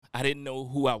I didn't know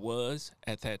who I was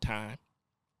at that time.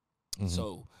 Mm-hmm.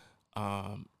 So,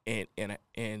 and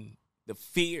the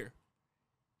fear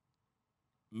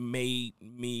made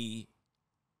me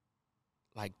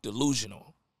like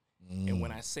delusional. And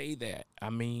when I say that, I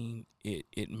mean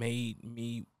it made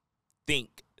me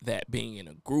think that being in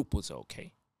a group was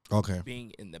okay. Okay.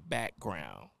 Being in the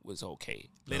background was okay.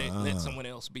 Let someone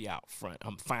else be out front.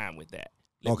 I'm fine with that.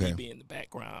 Let me be in the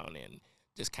background and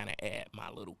just kind of add my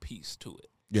little piece to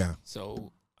it. Yeah.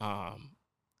 So,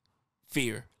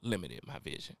 fear limited my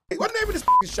vision. Hey, what's the name of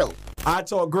this show? I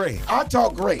Talk Great. I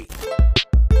Talk Great.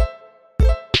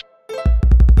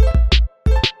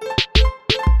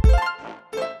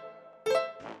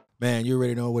 Man, you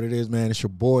already know what it is, man. It's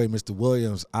your boy, Mr.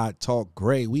 Williams. I Talk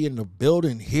Great. We in the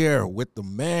building here with the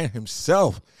man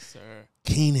himself, Sir.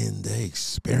 Keenan the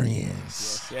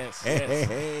Experience. Yes.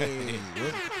 Hey.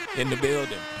 In the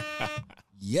building.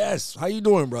 Yes. How you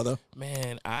doing, brother?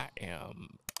 Man, I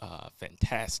am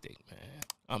fantastic, man.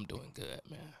 I'm doing good,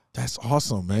 man. That's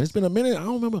awesome, man. It's been a minute. I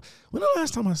don't remember. When the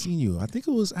last time I seen you? I think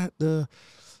it was at the,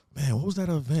 man, what was that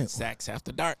event? Sax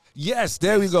After Dark. Yes,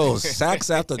 there we go. Sax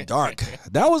After Dark.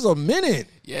 That was a minute.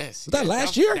 Yes. Was that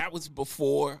last year? That was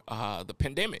before the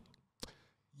pandemic.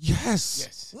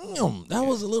 Yes. Damn, that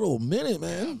was a little minute,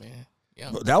 man. Yeah, man. Yeah.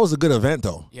 But that was a good event,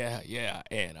 though. Yeah.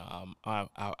 And I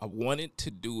wanted to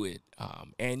do it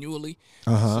annually.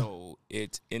 Uh-huh. So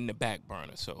it's in the back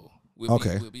burner. So we'll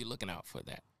be looking out for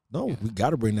that. No, we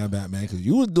got to bring that back, man, because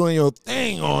you was doing your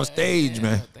thing on stage,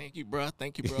 man. Thank you, bro.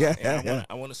 Yeah, and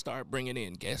I want to start bringing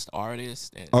in guest artists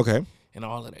and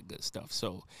all of that good stuff.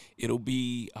 So it'll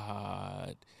be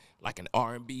like an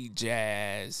R&B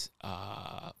jazz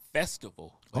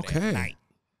festival, but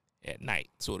at night.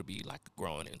 So it'll be like a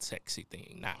grown and sexy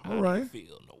thing, not out in the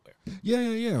field nowhere.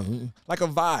 Yeah. Like a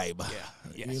vibe.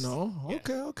 Yeah. Yes. You know?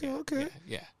 Okay.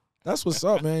 Yeah. That's what's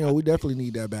up, man. Yo, we definitely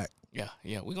need that back.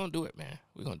 Yeah. We're going to do it, man.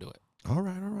 We're going to do it. All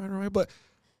right. But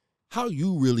how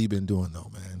you really been doing, though,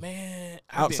 man? Man.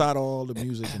 Outside of all the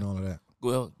music and all of that.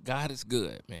 Well, God is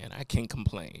good, man. I can't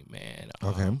complain, man.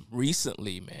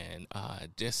 Recently, man,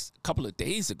 just a couple of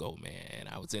days ago, man,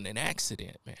 I was in an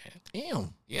accident, man.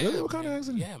 Damn. Yeah. Really? What kind of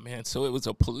accident? Yeah, man. So it was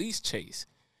a police chase.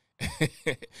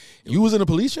 You was in a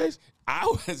police chase? I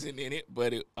wasn't in it,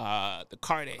 but the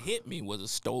car that hit me was a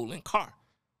stolen car.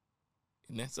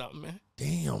 Isn't that something, man?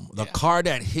 Damn. The car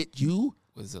that hit you?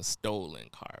 Was a stolen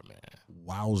car, man.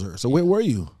 Wowzer. So where were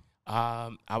you?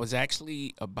 I was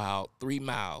actually about 3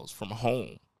 miles from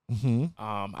home. Mm-hmm.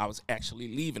 I was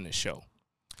actually leaving the show.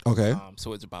 Okay.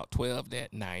 So it's about 12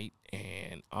 that night,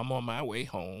 and I'm on my way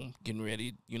home, getting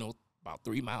ready, about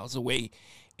 3 miles away.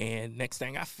 And next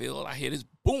thing I feel, I hear this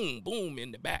boom, boom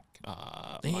in the back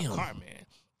of my car, man.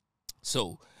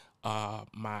 So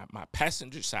my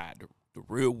passenger side, the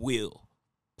rear wheel,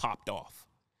 popped off.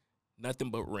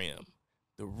 Nothing but rim.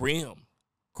 The rim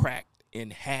cracked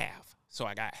in half. So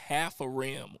I got half a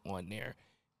rim on there,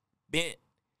 bent,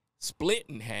 split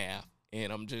in half,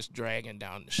 and I'm just dragging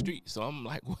down the street. So I'm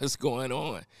like, what's going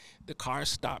on? The car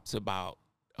stops about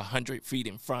 100 feet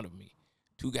in front of me.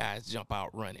 2 guys jump out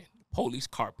running. Police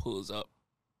car pulls up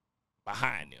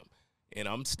behind them. And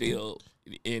I'm still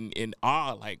in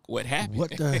awe, like, what happened?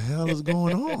 What the hell is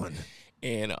going on?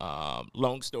 And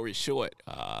long story short,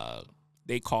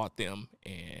 they caught them,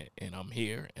 and I'm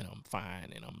here, and I'm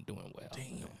fine, and I'm doing well.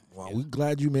 Damn. Well, we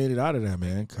glad you made it out of that,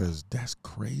 man, because that's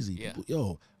crazy. Yeah. People,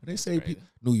 yo, they say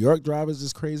New York drivers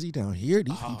is crazy. Down here,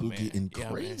 these people man. getting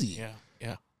crazy. Man.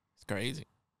 Yeah. It's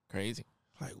crazy.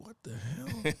 Like, what the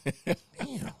hell?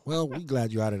 Damn. Well, we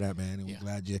glad you out of that, man, and we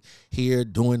glad you're here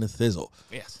doing the thizzle.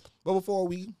 Yes. But before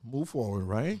we move forward,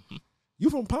 right? You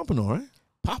from Pompano, right?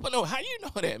 Pompano, how you know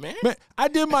that, man? Man, I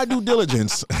did my due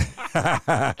diligence.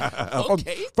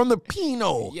 Okay. From the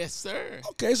Pinot. Yes, sir.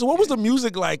 Okay, so what was the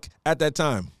music like at that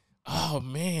time? Oh,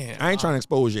 man. I ain't trying to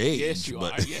expose your age. Yes, you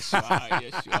are. Yes, you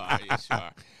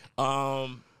are.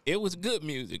 It was good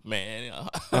music, man.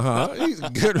 He's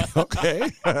good. Okay.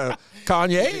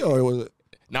 Kanye, or was it?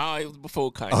 No, it was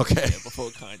before Kanye. Okay. Yeah, before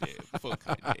Kanye.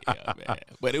 Yeah, man.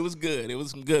 But it was good. It was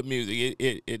some good music.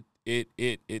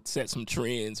 It set some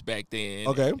trends back then.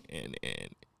 Okay. And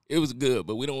it was good,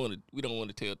 but we don't want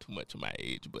to tell too much of my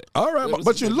age. But all right,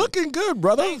 but you're looking good,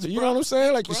 brother. Thanks, you know what I'm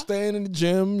saying? Like, you're staying in the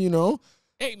gym,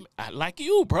 Hey, I like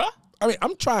you, bro. I mean,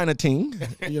 I'm trying to ting.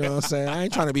 You know what I'm saying? I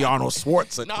ain't trying to be Arnold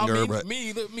Schwarzenegger. No,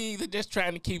 me either. Just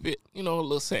trying to keep it, a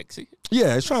little sexy.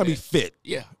 Yeah, it's trying to be fit.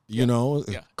 Yeah.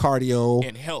 Cardio.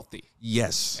 And healthy.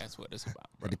 Yes. That's what it's about,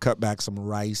 bro. To cut back some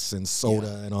rice and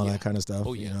soda and all that kind of stuff.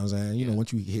 Oh, yeah. You know what I'm saying? You know,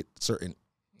 once you hit certain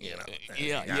You know.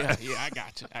 Yeah. I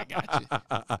got you.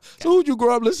 So who'd you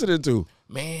grow up listening to?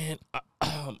 Man,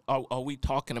 are we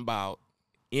talking about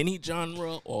any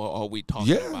genre, or are we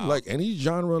talking about like any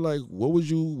genre? Like what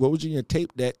was in your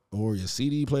tape deck or your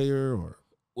CD player or?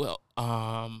 Well,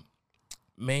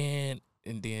 man,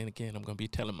 and then again, I'm gonna be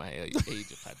telling my age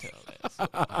if I tell that. So,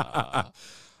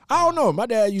 I don't know. My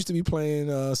dad used to be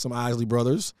playing some Isley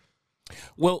Brothers.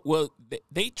 Well,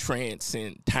 they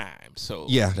transcend time. So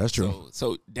yeah, that's true.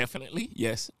 So definitely,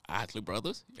 yes, Isley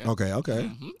Brothers. Yeah. Okay.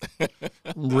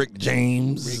 Mm-hmm. Rick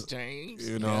James.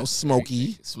 You know,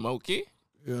 Smokey.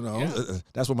 You know,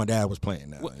 that's what my dad was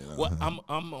playing now. Well, you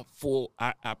know? well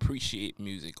I appreciate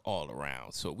music all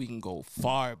around, so we can go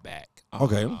far back.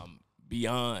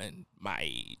 Beyond my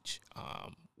age,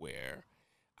 where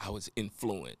I was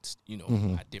influenced,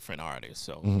 by different artists.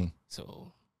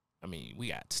 So I mean, we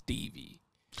got Stevie.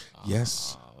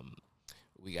 Yes.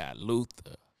 We got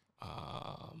Luther.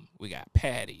 We got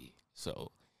Patty.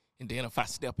 So, and then if I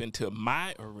step into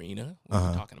my arena, when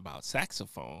we're talking about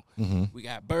saxophone, we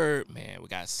got Birdman. We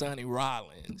got Sonny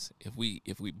Rollins. If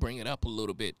we bring it up a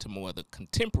little bit to more of the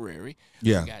contemporary,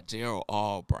 we got Gerald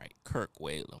Albright, Kirk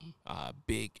Whalum,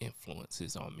 big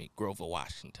influences on me. Grover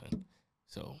Washington.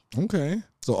 So okay.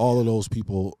 So all of those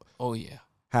people. Oh yeah.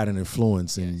 Had an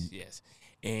influence in. Yes.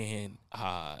 And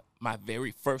my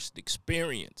very first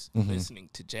experience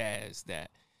listening to jazz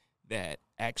that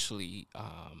actually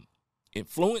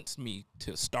influenced me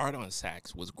to start on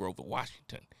sax was Grover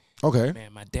Washington. Okay.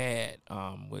 Man, my dad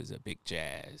was a big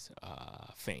jazz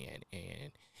fan,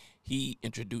 and he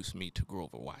introduced me to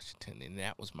Grover Washington, and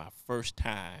that was my first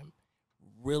time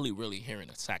really, really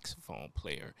hearing a saxophone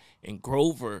player. And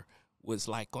Grover was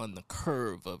like on the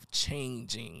curve of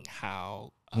changing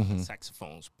how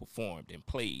saxophones performed and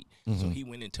played. So he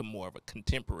went into more of a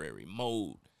contemporary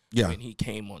mode when he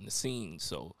came on the scene.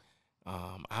 So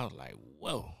I was like,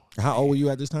 whoa. How old were you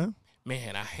at this time?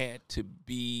 Man, I had to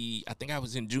be, I think I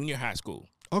was in junior high school.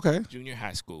 Okay. Junior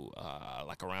high school,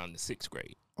 like around the 6th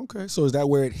grade. Okay. So is that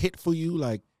where it hit for you?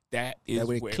 Like that is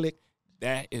where it clicked?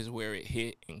 That is where it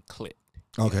hit and clicked.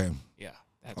 Okay. Yeah,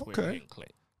 that's where it hit and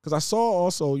clicked. Because I saw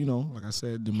also, like I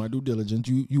said, in my due diligence,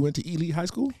 you went to Ely High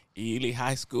School? Ely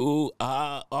High School.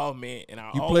 Oh, man. And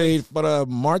you played for the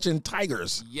Marching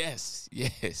Tigers. Yes.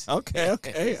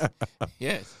 Okay.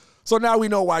 Yes. So now we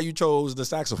know why you chose the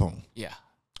saxophone. Yeah.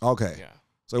 Okay. Yeah.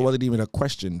 So it wasn't even a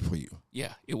question for you.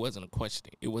 Yeah, it wasn't a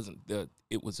question. It was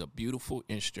a beautiful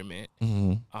instrument.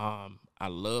 I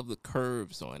love the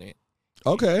curves on it.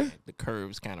 Okay. And the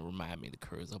curves kind of remind me of the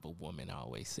curves of a woman. I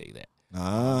always say that.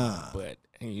 But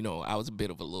I was a bit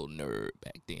of a little nerd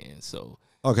back then. So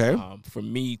for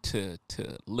me to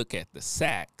look at the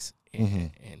sax and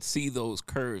see those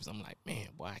curves, I'm like, man,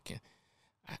 boy, I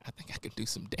think I can do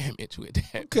some damage with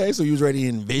that. Okay, so you was already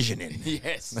envisioning.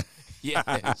 Yes.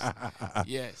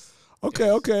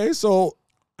 Okay. So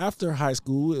after high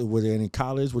school, were there any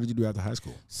college? What did you do after high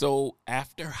school? So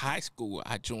after high school,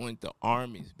 I joined the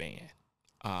Army's band.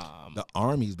 The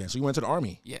Army's band. So you went to the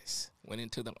Army? Yes. Went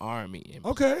into the Army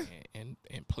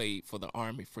and played for the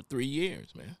Army for 3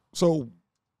 years, man. So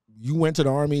you went to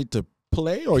the Army to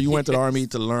play, or you went to the Army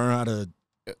to learn how to?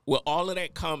 Well, all of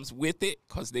that comes with it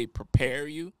because they prepare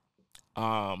you.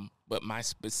 But my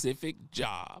specific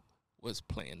job was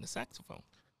playing the saxophone.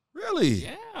 Really?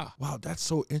 Yeah. Wow, that's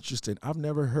so interesting. I've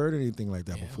never heard anything like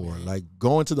that before. Man. Like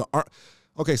going to the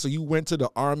Okay, so you went to the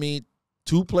Army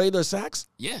to play the sax?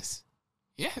 Yes.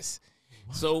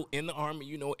 Wow. So in the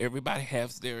Army, everybody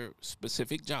has their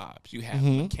specific jobs. You have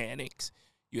mechanics,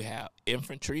 you have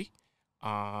infantry,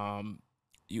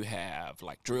 you have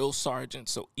like drill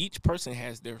sergeants. So each person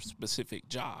has their specific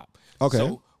job. Okay.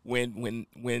 So when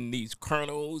these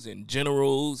colonels and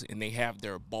generals and they have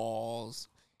their balls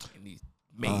and these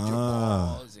major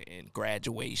balls and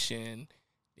graduation,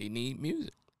 they need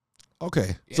music.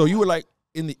 Okay. Yeah. So you were like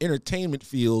in the entertainment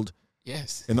field.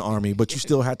 Yes. In the Army, but you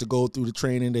still had to go through the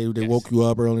training. They woke you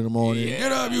up early in the morning. Yeah.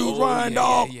 Get up, you Ryan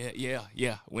dog.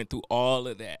 Yeah. Went through all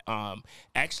of that.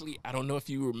 Actually, I don't know if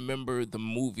you remember the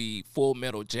movie Full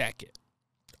Metal Jacket.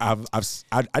 I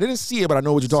didn't see it, but I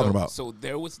know what you're talking about. So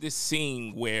there was this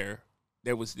scene where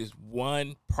there was this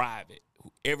one private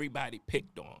who everybody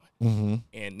picked on,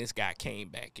 and this guy came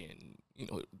back and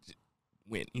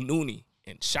went loony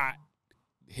and shot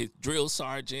his drill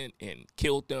sergeant and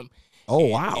killed them. Oh,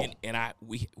 wow. And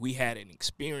we had an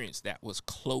experience that was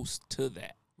close to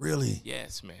that. Really?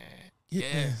 Yes, man.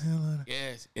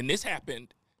 Yes. And this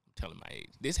happened, I'm telling my age,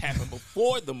 this happened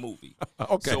before the movie.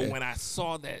 Okay. So when I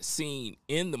saw that scene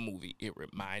in the movie, it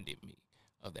reminded me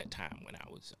of that time when I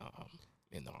was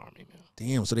in the Army, man.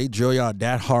 Damn, so they drill y'all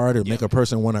that hard to make a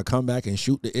person want to come back and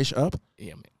shoot the ish up?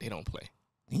 Yeah, man. They don't play.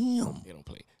 Damn. They don't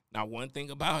play. Now, one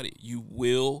thing about it, you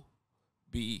will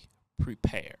be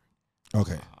prepared.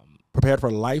 Okay. Prepared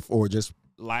for life or just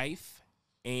life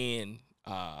and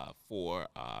for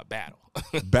battle.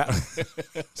 Battle.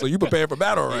 So you prepared for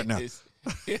battle right now?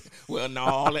 Well, no,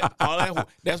 all that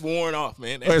that's worn off,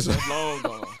 man. That's long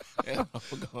gone.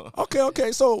 That's gone.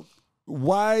 Okay. So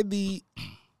why the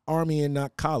Army and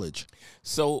not college?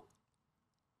 So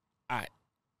I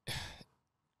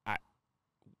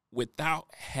without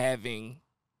having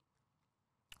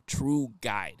true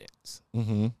guidance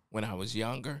when I was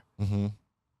younger,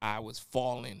 I was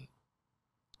falling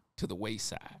to the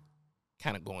wayside,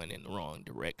 kind of going in the wrong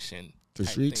direction. The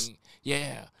streets? Thing.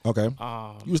 Yeah. Okay.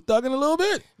 You was thugging a little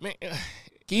bit? Man,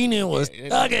 Keenan was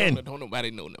thugging. Don't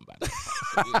nobody know nothing about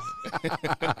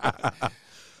that.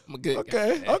 I'm a good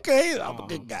guy. Okay. I'm a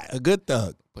good guy. A good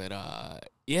thug. But,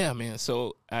 yeah, man.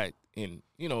 So,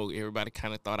 everybody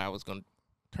kind of thought I was going to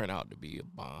turn out to be a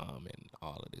bomb and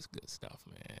all of this good stuff,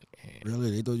 man. And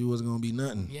really? They thought you wasn't going to be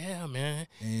nothing? Yeah, man.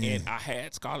 And I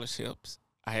had scholarships.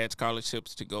 I had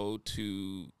scholarships to go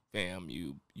to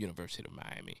FAMU, University of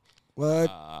Miami. What?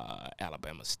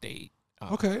 Alabama State.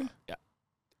 Okay.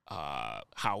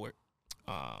 Howard.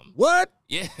 What?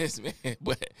 Yes, man.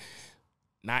 But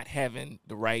not having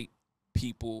the right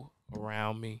people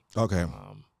around me. Okay.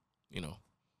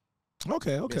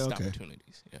 Okay.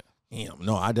 Opportunities. Yeah. Damn.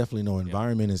 No, I definitely know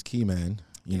environment is key, man.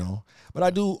 You know, but I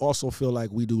do also feel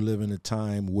like we do live in a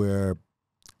time where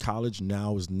college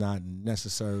now is not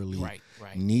necessarily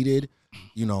needed.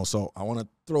 So I want to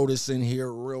throw this in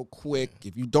here real quick.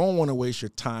 If you don't want to waste your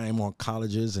time on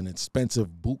colleges and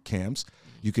expensive boot camps,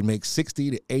 you can make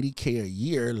 $60 to $80K a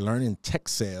year learning tech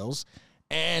sales,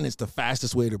 and it's the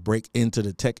fastest way to break into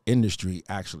the tech industry,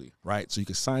 actually, right? So you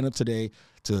can sign up today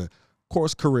to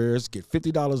Course Careers, get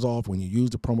 $50 off when you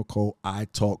use the promo code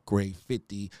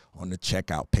ITalkGreat50 on the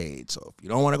checkout page. So if you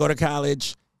don't want to go to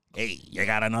college, hey, you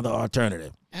got another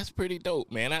alternative. That's pretty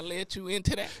dope, man. I led you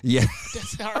into that. Yeah.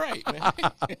 That's all right, man.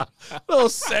 Little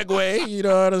segue, you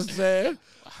know what I'm saying?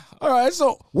 All right,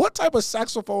 so what type of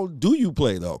saxophone do you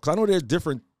play, though? Because I know there's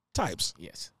different types.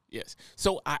 Yes.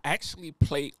 So I actually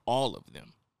play all of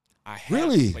them. I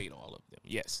have played all of them,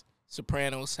 yes.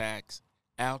 Soprano sax,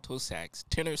 alto sax,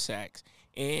 tenor sax,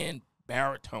 and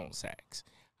baritone sax.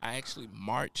 I actually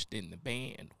marched in the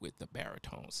band with the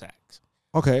baritone sax.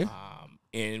 Okay.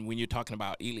 And when you're talking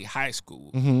about Ely High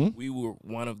School, we were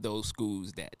one of those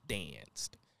schools that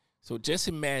danced. So just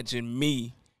imagine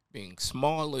me being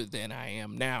smaller than I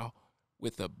am now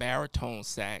with a baritone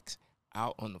sax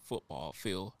out on the football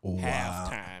field,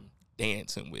 halftime,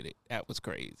 dancing with it. That was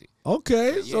crazy.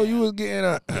 Okay, so you was getting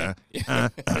a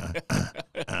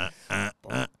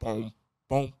boom,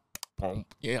 boom, boom.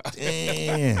 Yeah.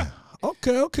 Damn.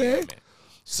 Okay. Yeah,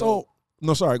 so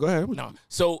no, sorry, go ahead. No.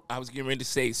 So I was getting ready to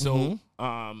say,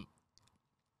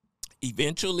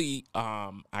 eventually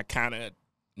I kind of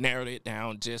narrowed it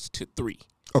down just to 3.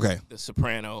 Okay. The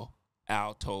soprano,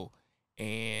 alto,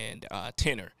 and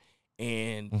tenor.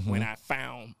 And when I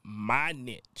found my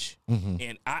niche,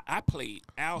 and I played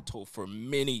alto for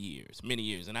many years,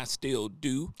 and I still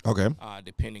do. Okay.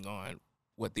 Depending on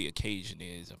what the occasion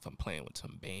is, if I'm playing with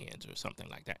some bands or something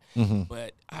like that.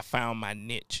 But I found my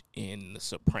niche in the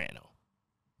soprano.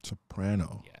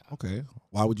 Soprano. Yeah. Okay.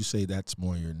 Why would you say that's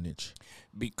more your niche?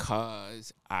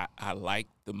 Because I like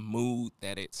the mood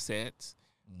that it sets.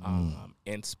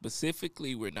 And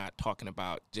specifically, we're not talking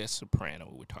about just soprano.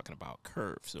 We're talking about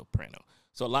curved soprano.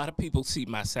 So a lot of people see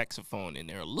my saxophone and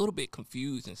they're a little bit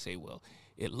confused and say, well,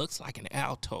 it looks like an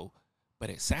alto, but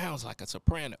it sounds like a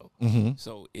soprano.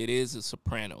 So it is a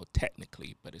soprano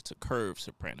technically, but it's a curved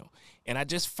soprano. And I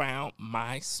just found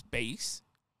my space.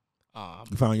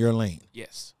 You found your lane.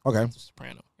 Yes. Okay. It's a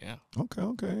soprano. Yeah.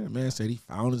 Okay. Man said he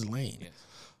found his lane. Yes.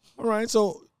 All right.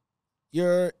 So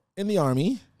you're in the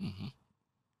Army.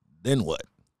 Then what?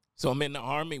 So I'm in the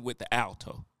Army with the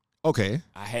alto. Okay.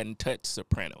 I hadn't touched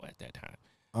soprano at that time.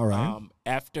 All right.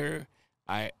 After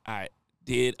I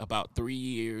did about 3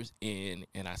 years in,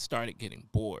 and I started getting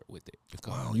bored with it.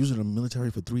 Because, wow, you was in the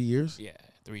military for 3 years? Yeah,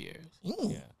 3 years.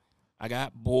 Yeah. I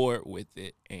got bored with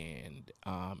it, and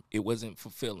it wasn't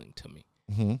fulfilling to me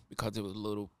because it was a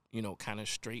little, kind of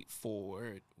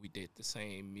straightforward. We did the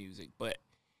same music, but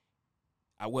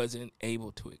I wasn't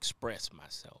able to express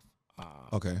myself.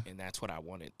 Okay. And that's what I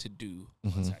wanted to do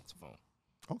on saxophone.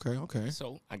 Okay.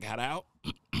 So I got out,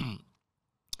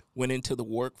 went into the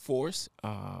workforce,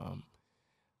 and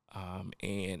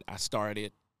I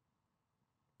started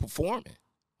performing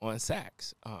on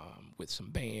sax with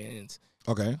some bands.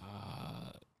 Okay.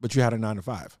 But you had a 9 to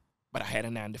 5. But I had a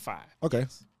 9 to 5. Okay.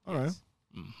 Yes. All right.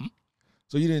 Mm-hmm.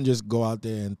 So you didn't just go out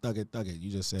there and thug it.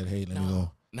 You just said, hey, let me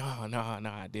go. No,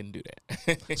 I didn't do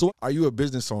that. So are you a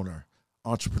business owner,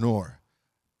 entrepreneur,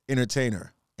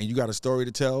 entertainer, and you got a story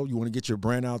to tell? You want to get your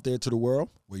brand out there to the world?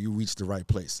 Well, you reached the right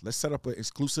place. Let's set up an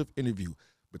exclusive interview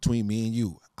between me and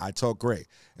you. I Talk Gray,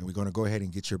 and we're going to go ahead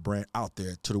and get your brand out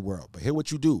there to the world. But here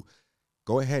what you do.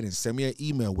 Go ahead and send me an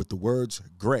email with the words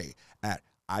Gray at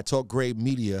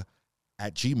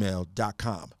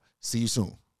italkgraymedia@gmail.com. See you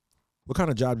soon. What kind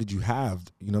of job did you have,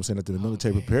 that the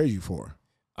military prepared you for?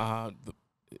 Was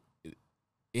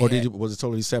it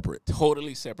totally separate?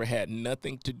 Totally separate. Had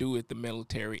nothing to do with the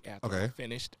military after I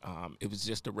finished. It was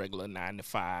just a regular 9 to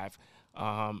 5.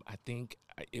 I think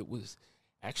it was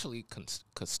actually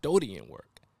custodian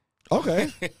work.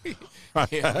 Okay.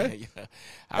 Yeah.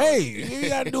 Hey, we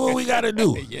got to do what we got to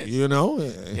do. Yes.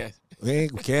 Yes. We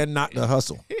can't knock the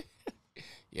hustle.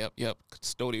 Yep.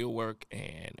 Custodial work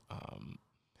and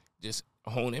just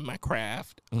honing my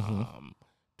craft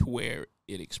to where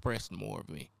it expressed more of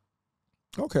me.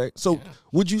 Okay. So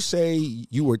would you say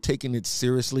you were taking it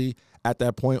seriously at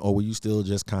that point, or were you still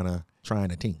just kind of trying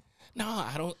to think? No,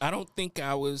 I don't think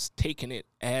I was taking it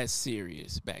as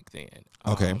serious back then.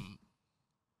 Okay.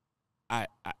 I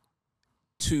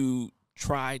to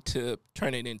try to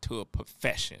turn it into a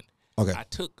profession. Okay. I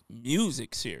took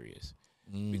music serious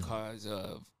because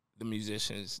of the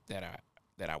musicians that I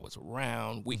was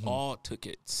around. We all took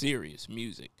it serious,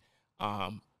 music.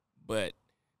 But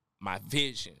my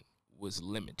vision was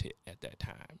limited at that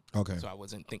time. Okay. So I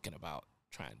wasn't thinking about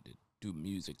trying to do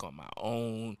music on my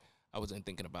own. I wasn't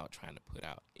thinking about trying to put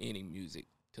out any music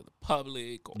to the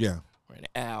public or an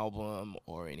album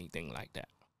or anything like that.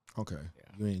 Okay.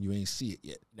 Yeah. You ain't see it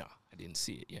yet. No, I didn't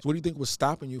see it yet. So what do you think was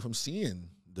stopping you from seeing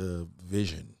the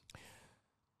vision?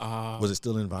 Was it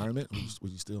still environment?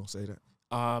 Would you still say that?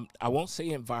 I won't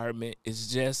say environment. It's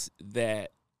just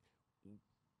that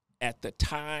at the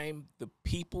time, the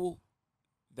people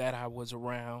that I was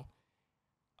around,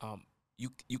 you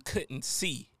couldn't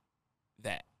see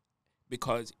that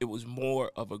because it was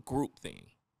more of a group thing,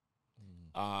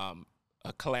 a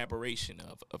collaboration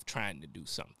of trying to do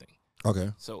something.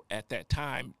 Okay. So at that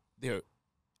time,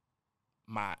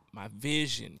 my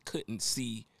vision couldn't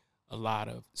see a lot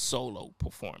of solo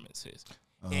performances,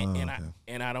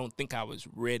 and I don't think I was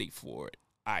ready for it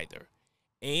either.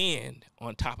 And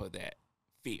on top of that,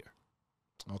 fear.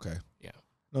 Okay. Yeah.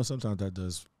 No, sometimes that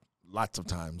does. Lots of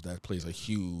times that plays a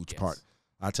huge part.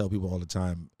 I tell people all the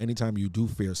time, anytime you do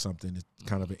fear something, it's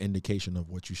kind of an indication of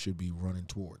what you should be running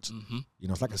towards.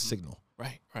 It's like a signal.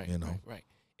 Right. Right.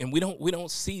 And we don't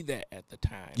see that at the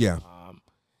time. Yeah.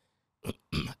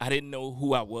 I didn't know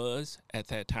who I was at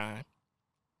that time.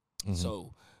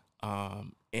 So,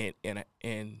 and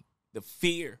the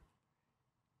fear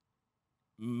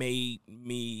made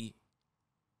me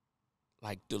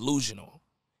like delusional.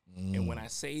 And when I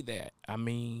say that, I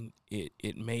mean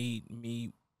it made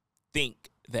me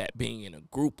think that being in a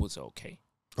group was okay.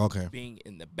 Okay. Being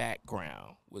in the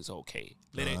background was okay.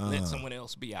 Let someone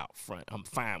else be out front. I'm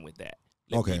fine with that.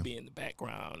 Let me be in the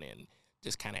background and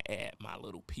just kind of add my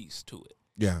little piece to it.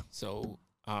 Yeah. So,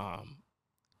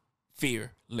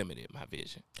 fear limited my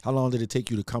vision. How long did it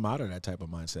take you to come out of that type of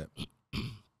mindset?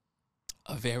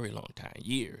 A very long time,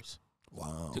 years.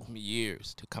 Wow. It took me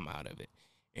years to come out of it.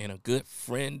 And a good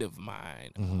friend of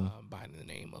mine by the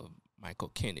name of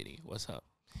Michael Kennedy, what's up?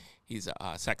 He's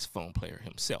a saxophone player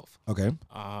himself. Okay.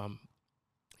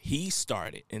 He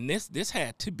started, and this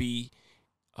had to be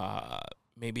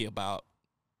maybe about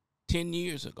 10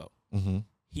 years ago.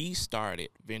 He started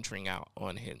venturing out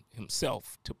on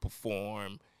himself to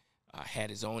perform, had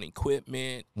his own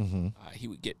equipment. He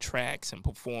would get tracks and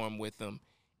perform with them.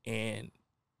 And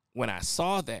when I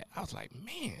saw that, I was like,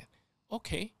 man,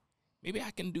 okay, maybe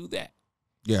I can do that.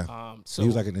 Yeah. So he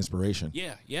was like an inspiration.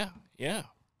 Yeah.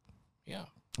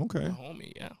 Okay. My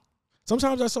homie, yeah.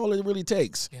 Sometimes that's all it really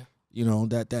takes. Yeah.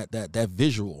 That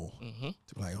visual.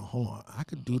 To be like, oh, hold on, I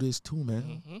could do this too,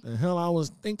 man. The hell I was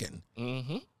thinking.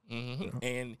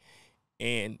 And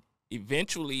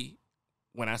eventually,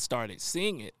 when I started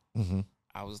seeing it,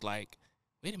 I was like,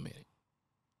 wait a minute,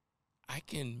 I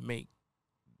can make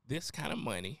this kind of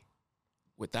money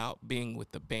without being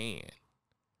with the band,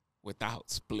 without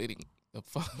splitting the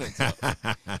funds up.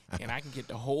 And I can get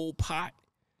the whole pot.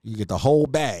 You get the whole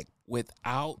bag.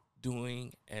 Without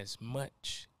doing as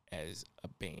much as a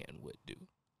band would do.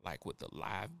 Like with the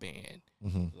live band.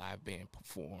 Live band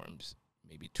performs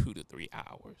maybe 2 to 3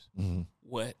 hours.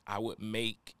 What I would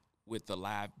make with the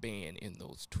live band in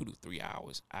those 2 to 3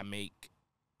 hours, I make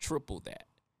triple that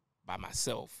by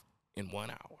myself in 1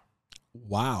 hour.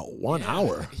 Wow, 1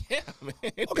 hour. Yeah, man.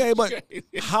 Okay, but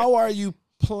how are you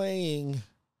playing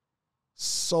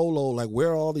solo? Like,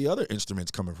 where are all the other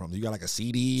instruments coming from? You got like a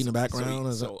CD in the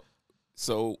background?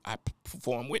 So I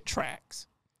perform with tracks,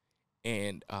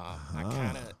 and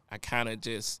I kind of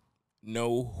just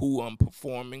know who I'm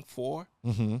performing for,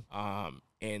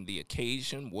 and the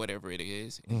occasion, whatever it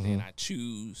is, and then I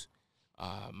choose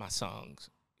my songs,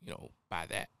 by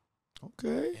that.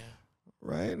 Okay. Yeah.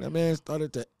 Right? That man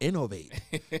started to innovate.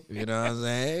 You know what I'm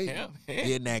saying? Yeah, man.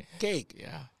 Getting that cake.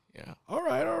 Yeah. All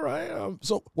right.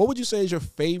 So what would you say is your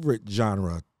favorite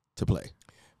genre to play?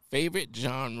 Favorite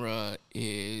genre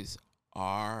is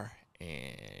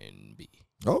R&B.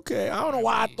 Okay. I don't know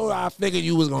why I figured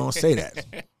you was going to say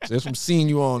that. Just from seeing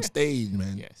you on stage,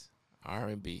 man. Yes.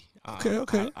 R&B.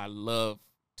 Okay. I love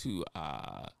to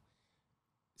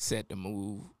set the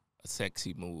mood, a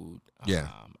sexy mood. Yeah.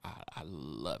 I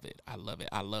love it. I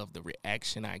love the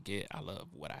reaction I get. I love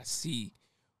what I see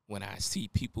when I see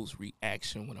people's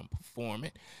reaction when I'm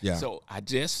performing. Yeah. So I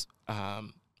just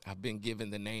I've been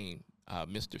given the name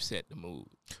Mr. Set the Mood.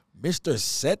 Mr.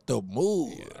 Set the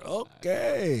Mood. Yeah,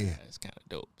 Okay. It's kind of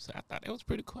dope. So I thought that was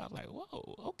pretty cool. I was like,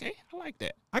 whoa, okay, I like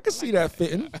that. I can see that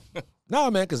fitting. No,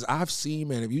 man, because I've seen,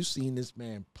 man, if you've seen this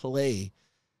man play,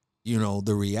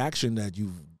 the reaction that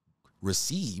you've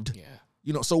received.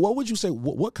 Yeah. So what would you say,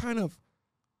 what kind of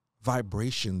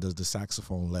vibration does the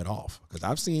saxophone let off? Because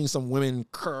I've seen some women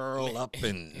curl up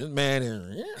and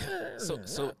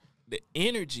So the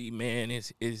energy, man,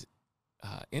 is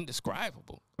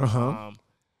indescribable.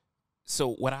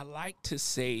 So what I like to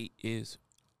say is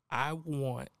I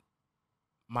want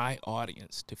my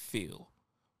audience to feel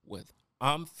what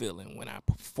I'm feeling when I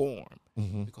perform,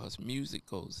 because music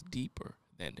goes deeper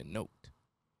than the note.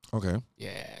 Okay.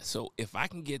 Yeah. So if I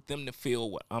can get them to feel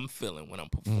what I'm feeling when I'm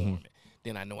performing,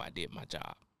 then I know I did my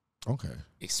job. Okay.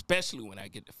 Especially when I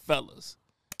get the fellas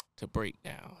to break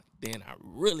down, then I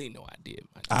really know I did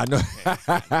my job. I know.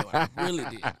 I really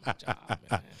did my job,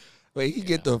 man. But he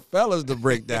get the fellas to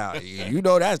break down.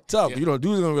 That's tough. Yeah.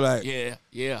 Dude's gonna be like,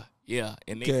 yeah.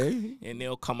 And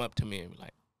they'll come up to me and be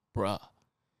like, bruh,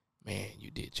 man,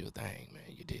 you did your thing, man.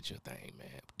 You did your thing,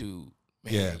 man. Dude,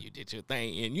 man, you did your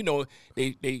thing. And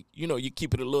they you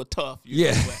keep it a little tough. But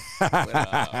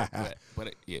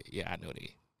yeah, I know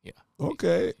they. Yeah.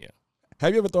 Okay. Yeah.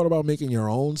 Have you ever thought about making your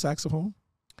own saxophone?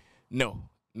 No.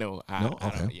 I Okay. don't,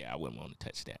 I wouldn't want to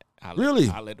touch that. Really?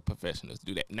 I'll let the professionals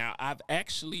do that. Now, I've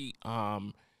actually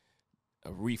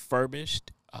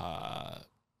refurbished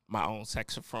my own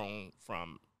saxophone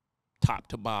from top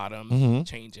to bottom,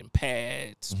 changing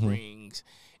pads, springs,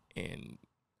 and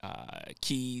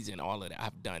keys, and all of that.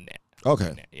 I've done that.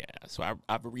 Okay. Yeah. So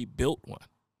I've rebuilt one.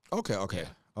 Okay.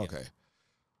 Yeah.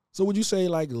 So would you say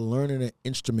like learning an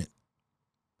instrument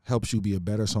helps you be a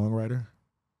better songwriter?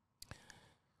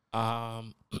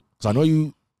 So I know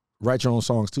you write your own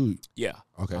songs too. Yeah.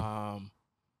 Okay.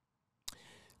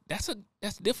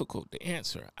 That's difficult to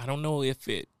answer. I don't know if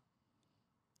it.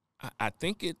 I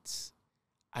think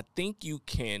you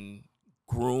can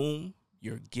groom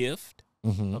your gift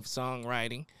of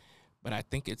songwriting, but I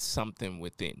think it's something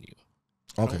within you.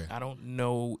 Okay. I don't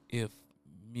know if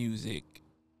music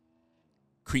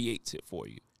creates it for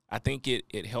you. I think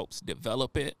it helps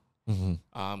develop it.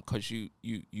 Because you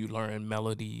learn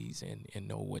melodies and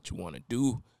know what you want to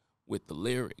do with the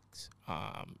lyrics.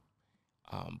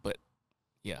 But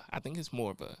yeah, I think it's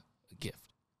more of a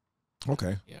gift.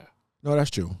 Okay. Yeah. No, that's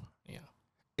true. Yeah.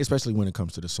 Especially when it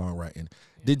comes to the songwriting.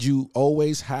 Yeah. Did you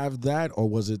always have that, or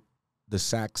was it the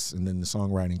sax and then the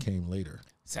songwriting came later?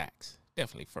 Sax,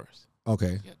 definitely first.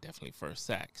 Okay. Yeah, definitely first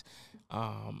sax.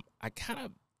 I kind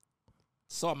of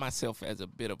saw myself as a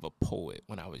bit of a poet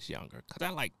when I was younger, because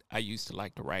I used to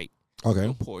like to write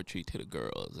poetry to the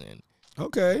girls and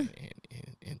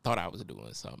thought I was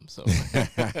doing something. So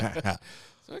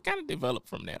so it kind of developed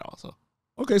from that also.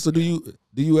 Okay, so do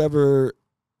you ever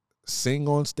sing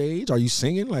on stage? Are you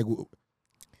singing? Like,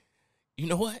 you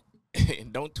know what?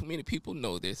 And don't too many people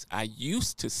know this. I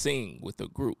used to sing with a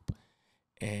group,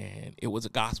 and it was a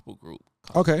gospel group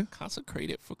called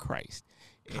Consecrated for Christ.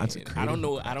 And I don't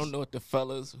know if the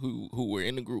fellas who were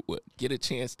in the group would get a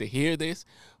chance to hear this.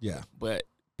 Yeah. But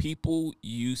people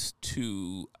used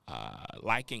to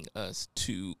liking us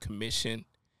to commission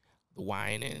the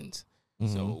whinings.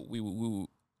 So we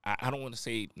I don't want to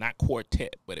say not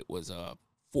quartet, but it was a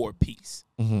 4-piece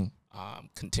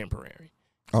contemporary.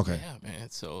 Okay. Yeah, man.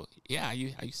 So yeah, I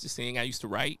used to sing. I used to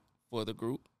write for the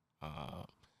group.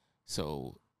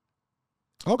 So.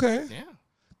 Okay. Yeah.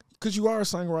 Because you are a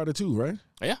songwriter too, right?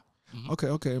 Yeah.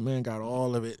 Okay, man. Got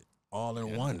all of it all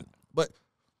in one. But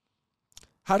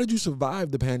how did you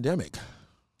survive the pandemic?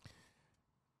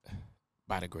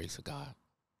 By the grace of God.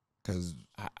 Because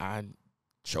I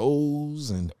shows,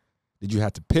 and did you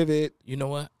have to pivot? You know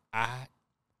what? I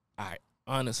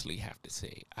honestly have to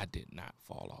say I did not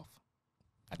fall off.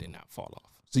 I did not fall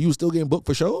off. So you were still getting booked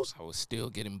for shows? I was still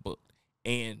getting booked.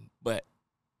 But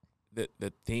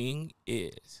the thing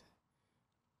is,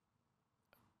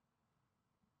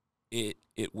 it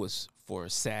was for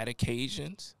sad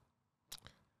occasions.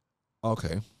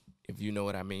 Okay. If you know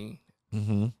what I mean.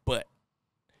 Mm-hmm. But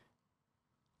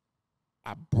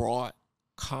I brought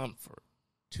comfort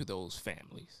to those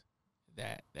families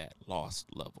that lost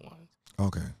loved ones.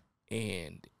 Okay.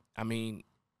 And I mean,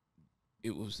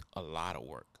 it was a lot of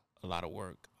work.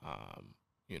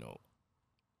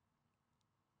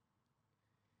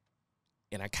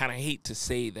 And I kind of hate to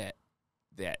say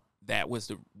that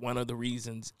was one of the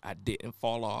reasons I didn't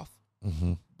fall off,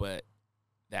 mm-hmm. but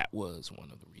that was one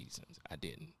of the reasons I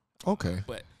didn't. Okay.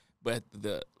 But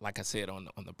like I said, on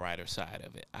the brighter side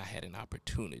of it, I had an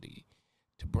opportunity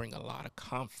to bring a lot of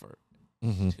comfort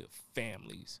mm-hmm. to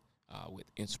families with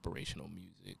inspirational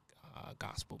music,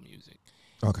 gospel music.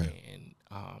 Okay. And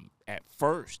at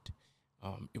first,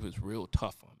 it was real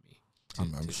tough on me.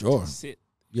 I'm sure. To sit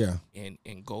yeah.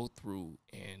 and go through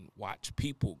and watch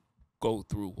people go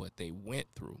through what they went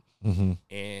through. Mm-hmm.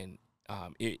 And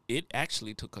it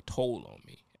actually took a toll on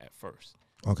me at first.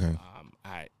 Okay.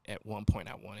 At one point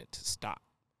I wanted to stop,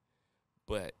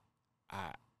 but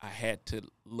I had to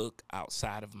look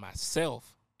outside of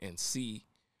myself and see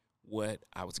what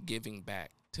I was giving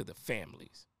back to the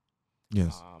families.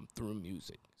 Yes. Through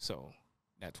music. So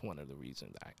that's one of the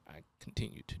reasons I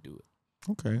continue to do it.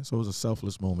 Okay. So it was a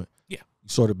selfless moment. Yeah. You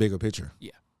saw the bigger picture.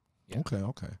 Yeah. Okay.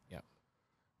 Yeah.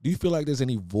 Do you feel like there's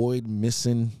any void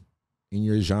missing in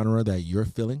your genre that you're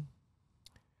filling?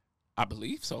 I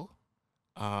believe so.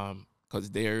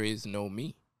 Because there is no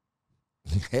me.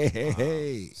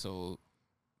 Hey. So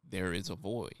there is a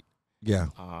void. Yeah.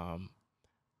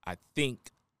 I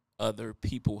think other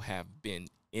people have been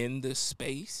in the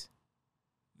space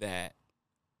that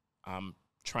I'm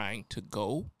trying to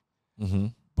go, mm-hmm.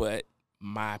 but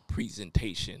my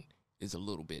presentation is a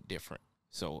little bit different.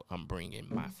 So I'm bringing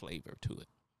my flavor to it.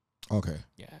 Okay.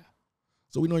 Yeah.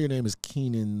 So we know your name is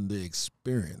Keenan the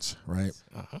Experience, right?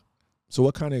 Uh-huh. So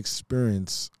what kind of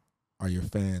experience are your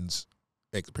fans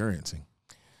experiencing?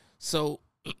 So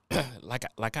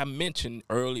like I mentioned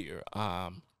earlier,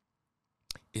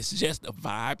 it's just a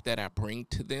vibe that I bring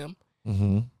to them.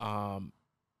 Mm-hmm.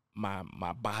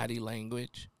 My body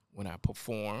language when I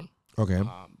perform. Okay.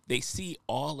 They see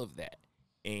all of that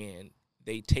and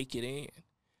they take it in.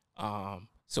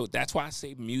 So that's why I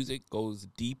say music goes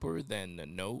deeper than the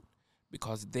note,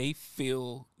 because they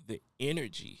feel the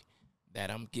energy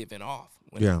that I'm giving off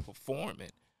when I'm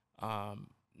performing,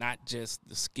 not just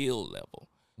the skill level.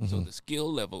 Mm-hmm. So the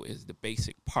skill level is the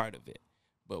basic part of it.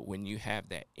 But when you have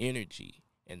that energy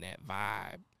and that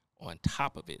vibe on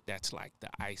top of it, that's like the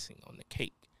icing on the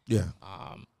cake. Yeah.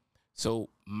 So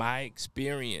my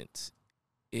experience,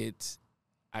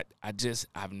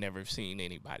 I've never seen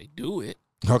anybody do it.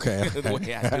 Okay. The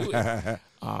way I do it.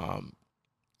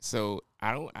 So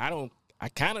I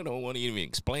kind of don't want to even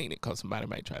explain it because somebody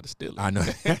might try to steal it. I know.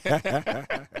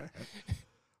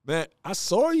 Man, I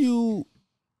saw you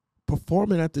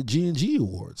performing at the G&G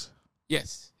Awards.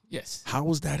 Yes. How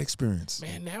was that experience?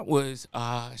 Man, that was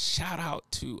shout out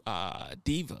to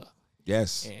Diva.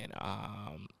 Yes. And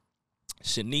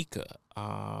Shanika.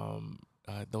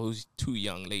 Those two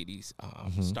young ladies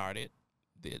started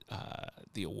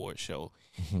the award show.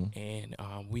 Mm-hmm. And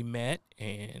we met,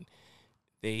 and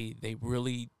they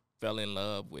really fell in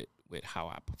love with how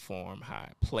I perform, how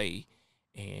I play,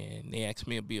 and they asked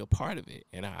me to be a part of it.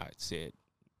 And I said,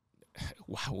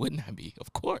 why wouldn't I be?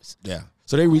 Of course. Yeah.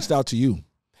 So they reached out to you.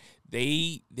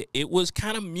 It was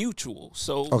kind of mutual.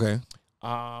 So okay.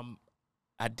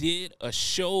 I did a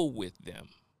show with them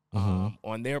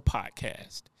on their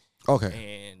podcast.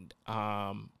 Okay. And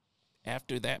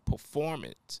after that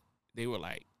performance, they were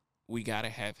like, we got to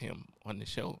have him on the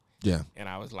show. Yeah. And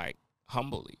I was like,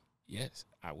 humbly, yes,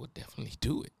 I would definitely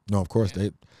do it. No, of course.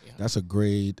 That's a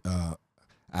great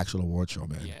actual award show,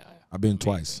 man. Yeah. I've been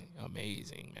twice.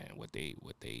 Amazing, man, what they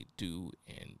do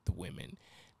and the women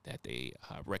that they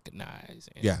recognize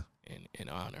and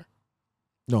honor.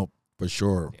 No, for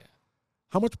sure. Yeah.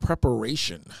 How much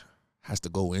preparation has to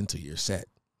go into your set?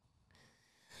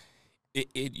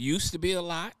 It used to be a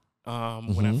lot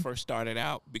when I first started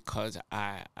out, because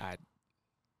I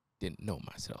didn't know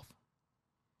myself.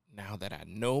 Now that I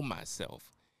know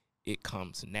myself, it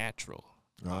comes natural.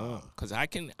 Because I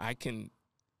can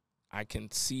I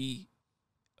can see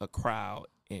a crowd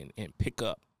and pick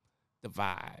up the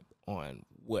vibe on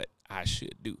what I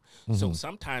should do. So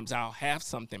sometimes I'll have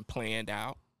something planned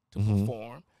out to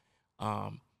perform,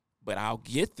 but I'll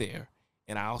get there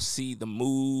and I'll see the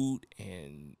mood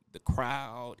and the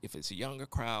crowd, if it's a younger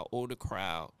crowd, older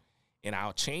crowd, and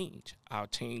I'll change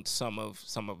some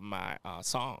of my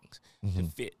songs to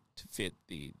fit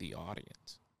the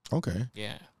audience. Okay.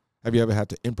 Yeah. Have you ever had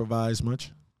to improvise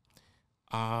much?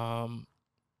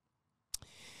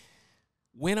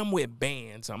 When I'm with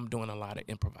bands, I'm doing a lot of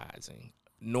improvising.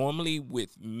 Normally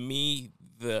with me,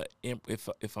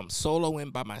 if I'm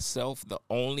soloing by myself, the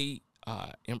only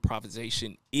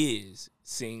improvisation is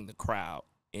seeing the crowd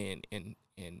and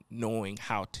knowing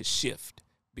how to shift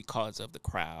because of the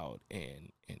crowd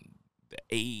and the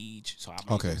age. So I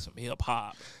might do some hip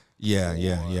hop.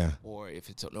 Yeah. Or if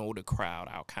it's an older crowd,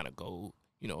 I'll kind of go,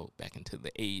 back into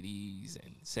the 80s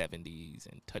and 70s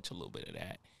and touch a little bit of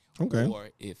that. Okay. Or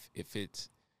if it's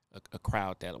a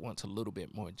crowd that wants a little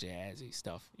bit more jazzy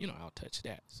stuff, I'll touch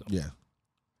that. So yeah.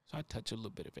 So I touch a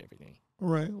little bit of everything. All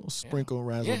right. We'll sprinkle,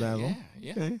 razzle dazzle.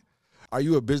 Yeah. Okay. Are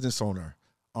you a business owner,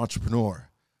 entrepreneur,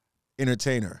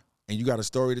 entertainer, and you got a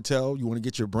story to tell? You want to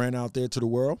get your brand out there to the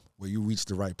world? Well, you reached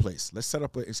the right place. Let's set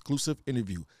up an exclusive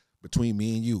interview between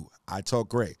me and you. I Talk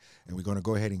Gray, and we're going to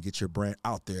go ahead and get your brand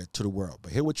out there to the world.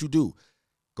 But here what you do.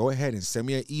 Go ahead and send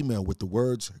me an email with the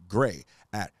words Gray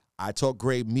at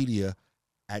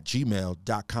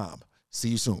italkgraymedia@gmail.com. See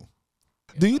you soon.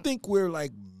 Yeah. Do you think we're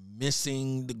like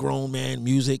missing the grown man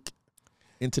music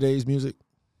in today's music?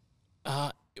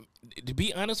 To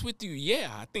be honest with you, yeah,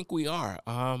 I think we are.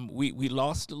 We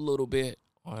lost a little bit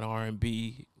on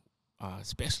R&B,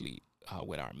 especially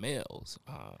with our males.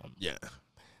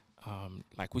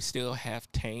 Like we still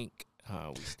have Tank.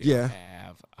 We still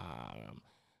have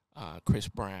Chris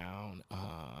Brown.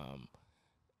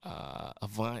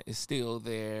 Avant is still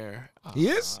there. He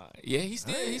is? Yeah, he's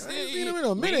still. He's still. Seen him in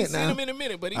a minute now. Seen him in a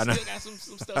minute, but he still got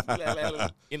some stuff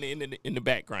in the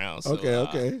background. So,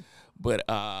 okay. But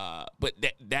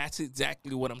that's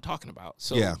exactly what I'm talking about.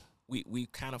 So we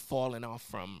kind of fallen off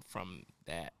from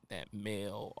that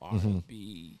male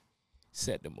R&B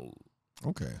set the mood.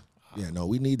 Okay. Yeah, no,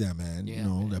 we need that, man.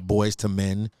 Man. That Boys to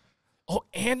Men. Oh,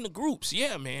 and the groups.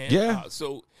 Yeah, man. Yeah.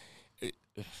 So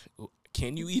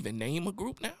can you even name a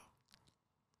group now?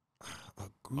 A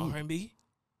group? R&B?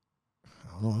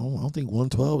 I don't think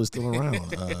 112 is still around.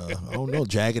 I don't know.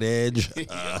 Jagged Edge.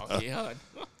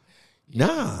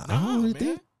 Nah, I don't really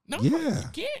think. No, you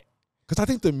can't. Because I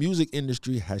think the music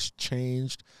industry has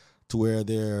changed to where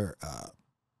they're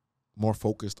more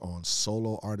focused on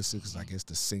solo artists. Because I guess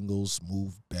the singles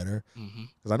move better.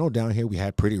 Because I know down here we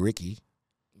had Pretty Ricky.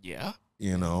 Yeah.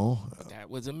 That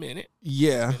was a minute.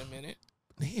 Yeah. It's been a minute.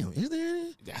 Damn, is there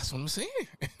any? That's what I'm saying.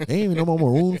 They ain't even no more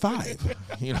Maroon 5.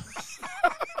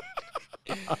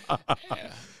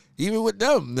 Even with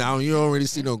them, now you don't really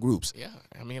see no groups. Yeah,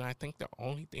 I mean, I think the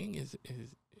only thing is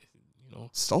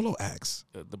solo acts.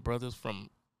 The brothers from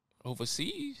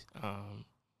overseas.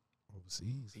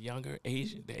 Overseas. The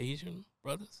Asian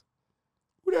brothers.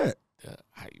 Who that?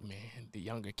 The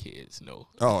younger kids know.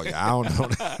 Oh yeah, I don't know.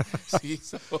 See,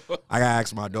 so I gotta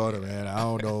ask my daughter, man. I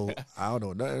don't know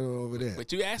nothing over there.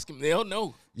 But you ask them, they'll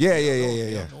know. Yeah.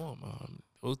 They'll know them.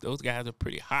 Those guys are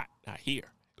pretty hot out here.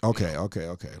 Okay.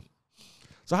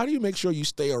 So how do you make sure you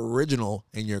stay original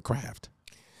in your craft?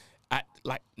 I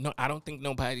don't think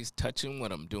nobody's touching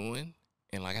what I'm doing,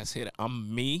 and like I said,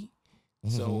 I'm me.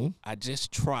 So I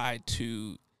just try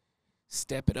to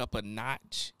step it up a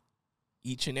notch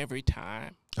each and every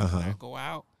time when I go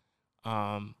out.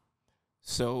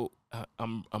 So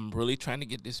I'm really trying to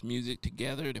get this music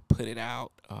together to put it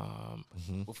out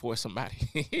before somebody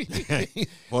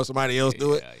else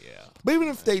do it. Yeah. But even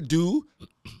if they do,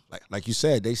 like you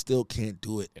said, they still can't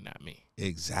do it. They're not me.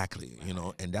 Exactly.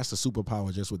 And that's a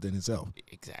superpower just within itself.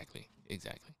 Exactly.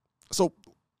 So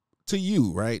to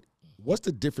you, right, what's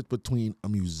the difference between a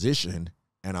musician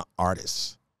and an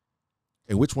artist?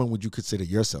 And which one would you consider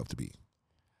yourself to be?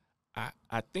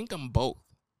 I think I'm both.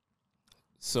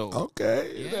 So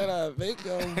okay, you said I think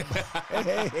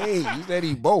hey, you said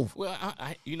he both. Well,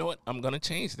 I you know what? I'm gonna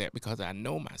change that because I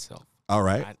know myself. All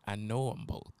right, I know I'm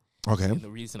both. Okay, and the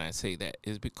reason I say that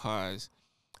is because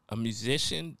a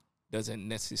musician doesn't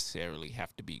necessarily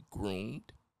have to be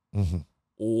groomed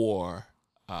or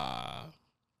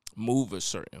move a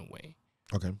certain way.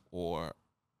 Okay, or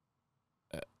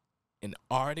an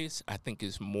artist, I think,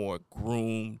 is more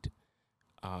groomed,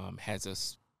 has a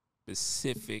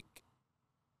specific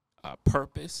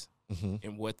purpose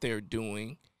in what they're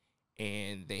doing,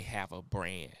 and they have a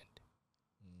brand.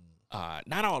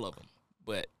 Not all of them,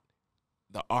 but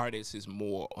the artist is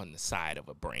more on the side of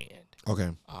a brand. Okay.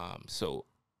 So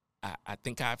I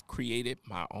think I've created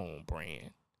my own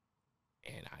brand,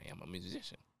 and I am a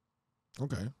musician.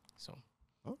 Okay. So.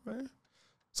 All right.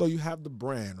 So you have the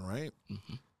brand, right?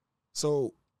 Mm-hmm.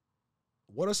 So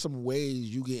what are some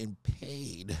ways you getting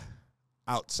paid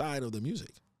outside of the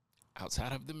music?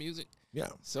 Outside of the music? Yeah.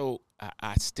 So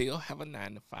I still have a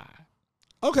 9-to-5.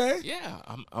 Okay. Yeah,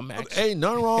 I'm actually. Ain't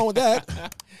nothing wrong with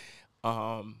that.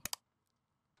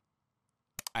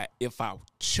 If I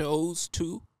chose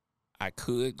to, I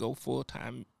could go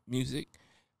full-time music,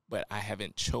 but I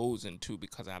haven't chosen to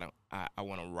because I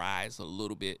want to rise a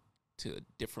little bit to a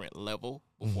different level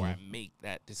before I make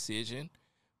that decision.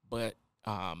 But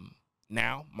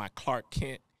now my Clark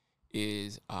Kent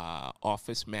is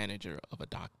office manager of a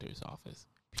doctor's office.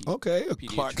 Okay,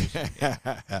 Clark.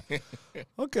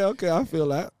 Okay, I feel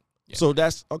that. Yeah. So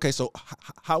that's okay. So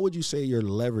how would you say you're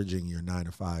leveraging your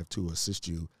 9-to-5 to assist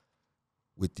you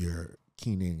with your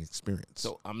Keenan experience?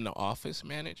 So I'm the office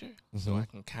manager, so I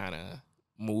can kind of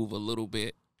move a little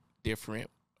bit different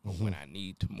when I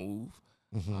need to move.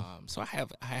 So I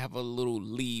have a little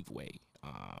leeway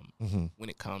when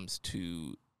it comes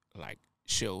to like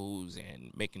shows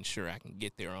and making sure I can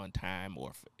get there on time,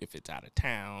 or if it's out of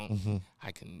town,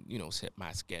 I can set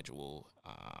my schedule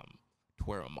to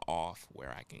where I'm off,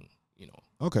 where I can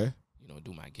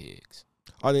do my gigs.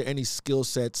 Are there any skill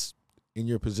sets in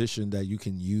your position that you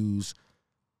can use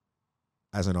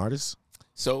as an artist?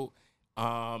 So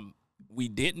we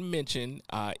didn't mention,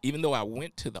 even though I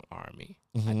went to the Army,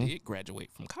 I did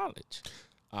graduate from college.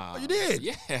 Oh, you did?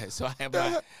 Yeah. So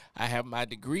I have my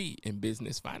degree in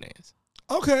business finance.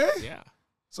 Okay. Yeah.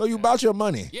 So you about your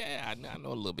money? Yeah, I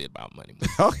know a little bit about money.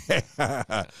 Okay.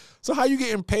 So how you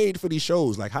getting paid for these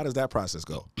shows? Like, how does that process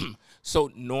go? So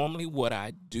normally what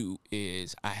I do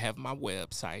is I have my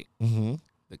website,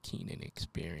 the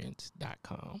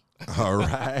KeenanExperience.com. All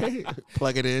right.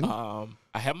 Plug it in. I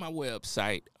have my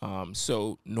website.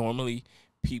 So normally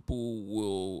people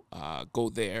will go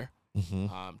there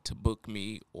to book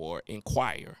me or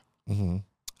inquire.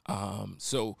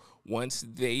 So once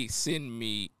they send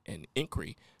me an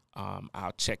inquiry,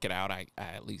 I'll check it out. I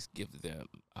at least give them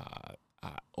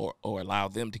or allow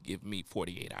them to give me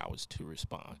 48 hours to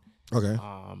respond. Okay.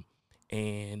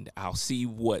 And I'll see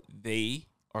what they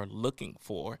are looking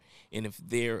for. And if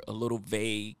they're a little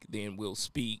vague, then we'll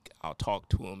speak. I'll talk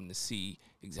to them to see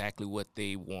exactly what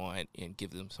they want and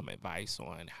give them some advice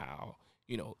on how,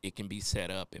 it can be set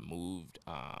up and moved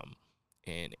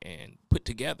and put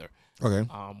together. Okay.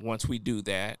 Once we do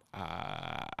that,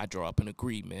 I draw up an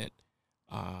agreement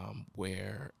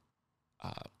where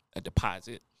a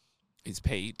deposit is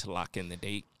paid to lock in the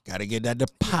date. Got to get that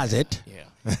deposit. Yeah.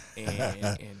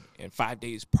 And 5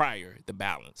 days prior, the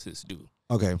balance is due.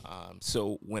 Okay.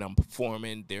 So when I'm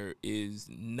performing, there is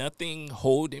nothing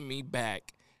holding me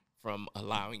back from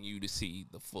allowing you to see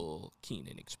the full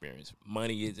Keenan experience.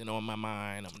 Money isn't on my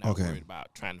mind. I'm not worried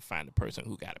about trying to find the person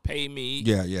who got to pay me.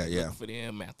 Yeah. Look for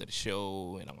them after the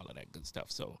show and all of that good stuff.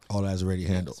 So all that's already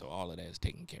handled. So all of that is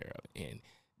taken care of. And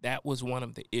that was one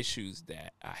of the issues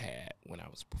that I had when I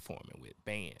was performing with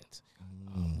bands.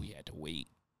 We had to wait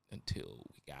until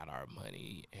we got our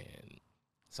money, and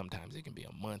sometimes it can be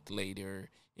a month later,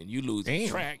 and you losing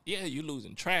track. Yeah, you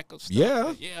losing track of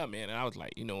stuff. Yeah, man. And I was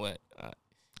like, you know what?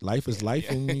 Life is life,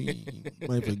 and you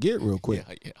might forget real quick.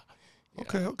 Yeah.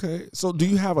 Okay. So do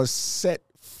you have a set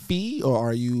fee, or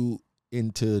are you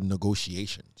into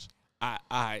negotiations?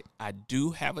 I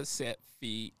do have a set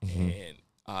fee, and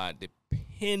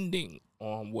depending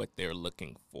on what they're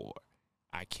looking for,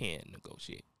 I can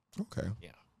negotiate. Okay.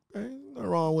 Yeah. Ain't nothing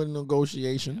wrong with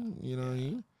negotiation. You know what I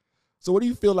mean? So what do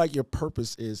you feel like your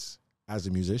purpose is as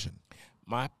a musician?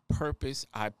 My purpose,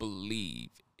 I believe,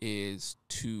 is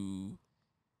to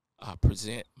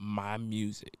present my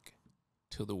music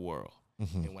to the world.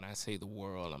 And when I say the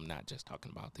world, I'm not just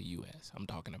talking about the U.S. I'm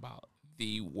talking about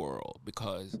the world,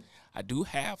 because I do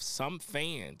have some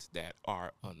fans that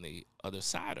are on the other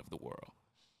side of the world.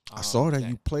 I saw that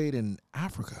you played in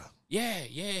Africa. Yeah.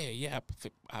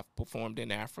 I've performed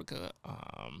in Africa.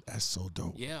 That's so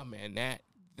dope. Yeah, man.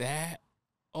 That.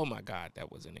 Oh my God,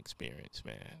 that was an experience,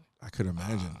 man. I could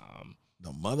imagine.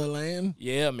 The motherland.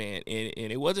 Yeah, man,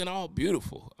 and it wasn't all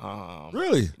beautiful.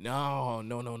 Really? No.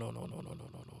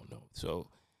 So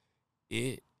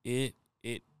it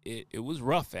was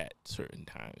rough at certain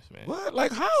times, man. What?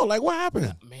 Like how? Like what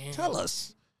happened? Man, tell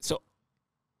us. So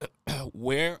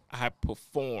where I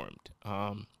performed,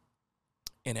 and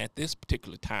at this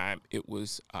particular time, it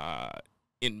was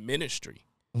in ministry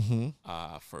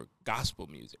for gospel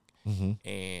music,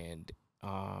 and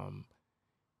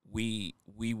we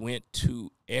went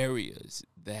to areas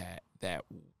that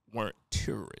weren't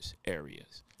tourist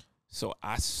areas. So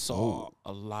I saw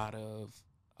a lot of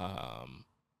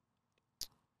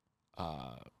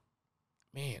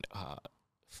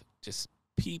just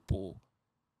people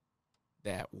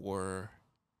that were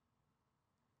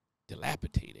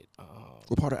dilapidated.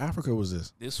 What part of Africa was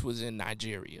this? This was in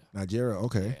Nigeria. Nigeria,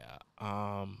 okay.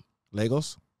 Yeah.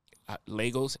 Lagos?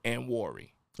 Lagos and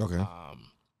Warri. Okay.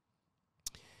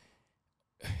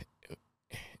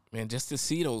 Man, just to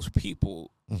see those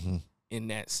people in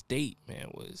that state,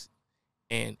 man,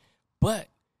 but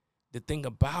the thing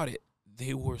about it,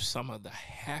 they were some of the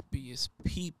happiest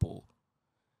people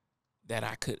that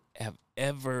I could have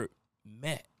ever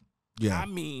met. Yeah. I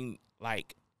mean,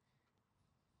 like,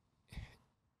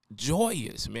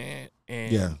 joyous, man.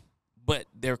 And but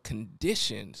their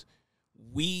conditions,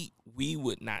 we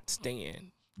would not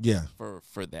stand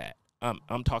for that.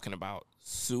 I'm talking about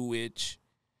sewage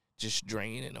just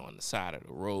draining on the side of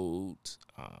the roads,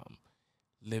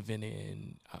 living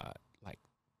in like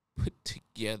put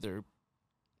together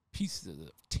pieces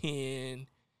of tin,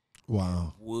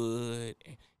 wood,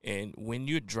 and when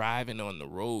you're driving on the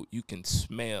road, you can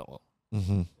smell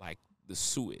like the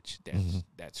sewage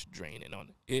that's draining on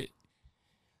it.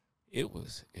 It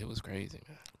was crazy,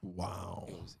 man. Wow.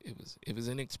 It was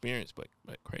an experience, but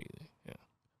crazy. Yeah.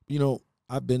 You know,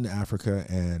 I've been to Africa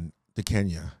and to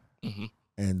Kenya,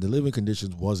 and the living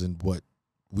conditions wasn't what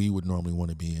we would normally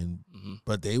want to be in,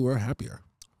 but they were happier.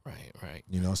 Right.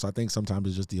 You know, so I think sometimes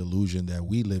it's just the illusion that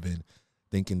we live in,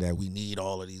 thinking that we need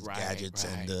all of these gadgets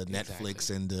and the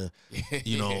Netflix and the,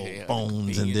 you know,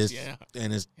 phones and this. Yeah.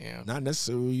 And it's not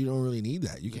necessarily, you don't really need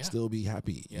that. You can still be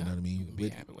happy. You know what I mean? You can be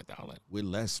happy without it. With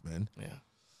less, man.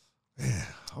 Yeah.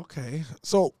 Okay.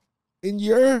 So, in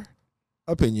your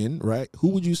opinion, right, who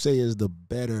would you say is the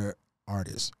better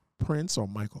artist, Prince or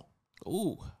Michael?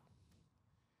 Ooh.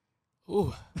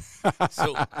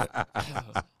 So,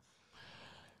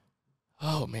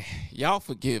 oh man, y'all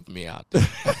forgive me out there.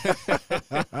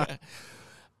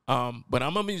 But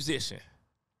I'm a musician,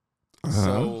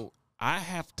 so I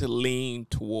have to lean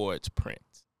towards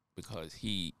Prince because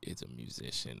he is a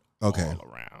musician all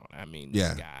around. I mean,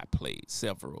 this guy played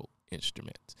several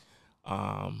instruments,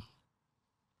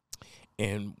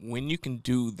 and when you can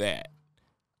do that,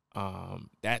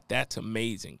 that's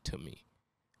amazing to me.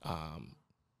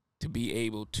 To be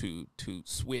able to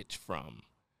switch from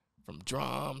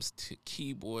drums to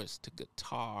keyboards to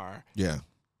guitar. Yeah.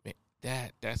 Man,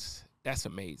 that's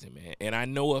amazing, man. And I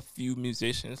know a few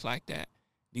musicians like that.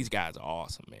 These guys are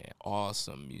awesome, man.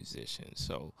 Awesome musicians.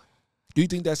 So do you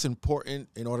think that's important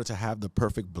in order to have the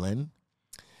perfect blend?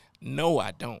 No,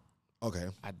 I don't. Okay.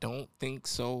 I don't think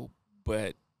so,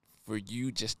 but for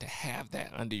you just to have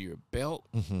that under your belt,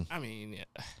 I mean,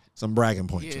 some bragging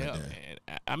points right there. Man.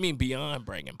 I mean, beyond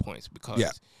bragging points,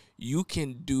 because you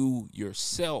can do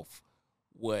yourself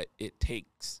what it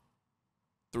takes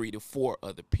 3 to 4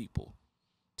 other people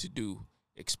to do,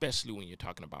 especially when you're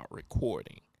talking about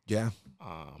recording. Yeah.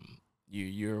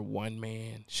 You're a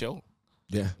one-man show.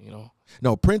 Yeah. You know?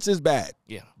 No, Prince is bad.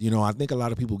 Yeah. You know, I think a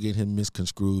lot of people get him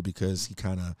misconstrued because he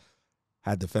kind of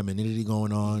had the femininity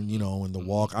going on, you know, in the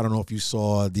walk. I don't know if you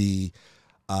saw the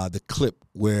clip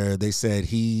where they said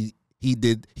he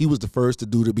was the first to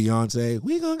do the Beyonce,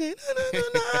 we gonna get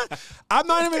na. I'm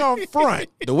not even on front.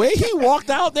 The way he walked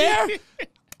out there,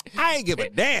 I ain't give a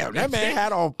damn. That man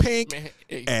had on pink,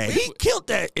 and he killed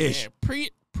that ish. Man,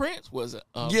 Prince was a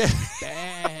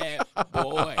bad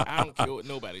boy. I don't care what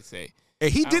nobody say.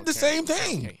 And he did the same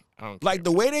thing. Like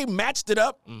the way they matched it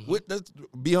up with the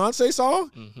Beyonce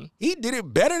song, he did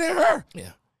it better than her.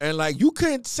 Yeah. And like you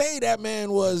couldn't say that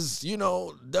man was, you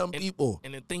know, dumb people.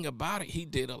 And the thing about it, he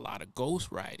did a lot of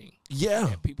ghostwriting. Yeah.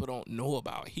 That people don't know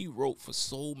about. He wrote for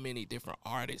so many different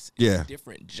artists in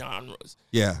different genres.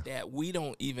 Yeah. That we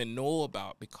don't even know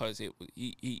about because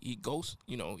he ghost,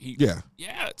 you know,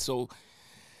 so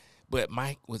but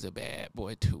Mike was a bad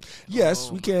boy too.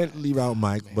 Yes, we can't leave out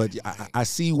Mike, but I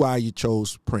see why you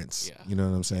chose Prince. Yeah. You know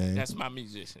what I'm saying? That's my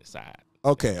musician side.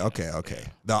 Okay.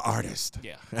 The artist.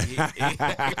 Yeah.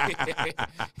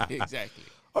 Exactly.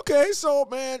 Okay, so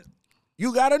man,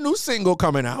 you got a new single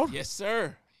coming out. Yes,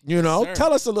 sir. You know,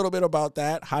 tell us a little bit about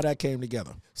that, how that came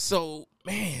together. So,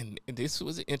 man, this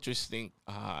was interesting.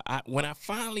 When I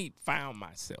finally found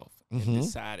myself and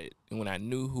decided, and when I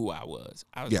knew who I was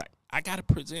like, I got to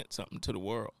present something to the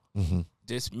world.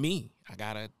 Just me.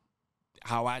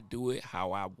 How I do it,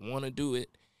 how I want to do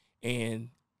it. And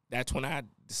that's when I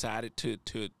decided to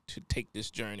take this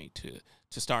journey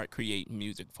to start creating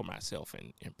music for myself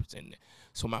and presenting it.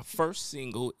 So my first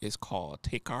single is called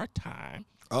Take Our Time.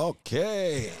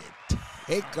 Okay.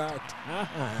 Take our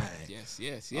time.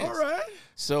 Yes. All right.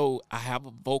 So I have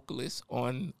a vocalist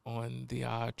on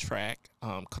the track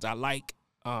because I like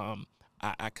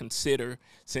I consider,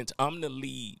 since I'm the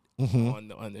lead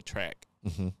on the track,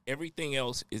 everything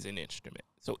else is an instrument.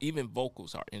 So even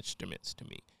vocals are instruments to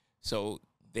me. So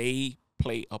they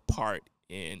play a part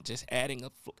in just adding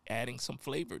some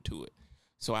flavor to it.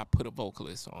 So I put a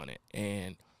vocalist on it.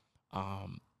 And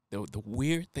the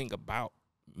weird thing about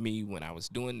me when I was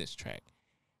doing this track,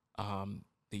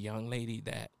 the young lady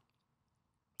that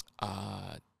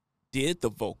did the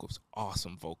vocals,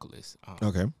 awesome vocalist.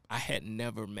 Okay. I had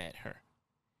never met her.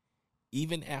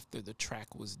 Even after the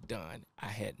track was done, I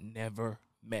had never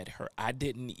met her. I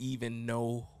didn't even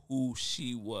know who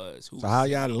she was. So how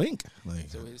y'all link?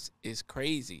 So it's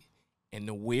crazy. And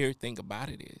the weird thing about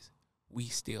it is we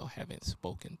still haven't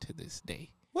spoken to this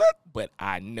day. What? But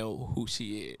I know who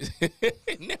she is.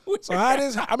 So how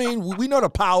does, I mean, we know the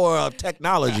power of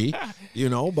technology,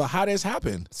 but how does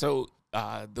happen? So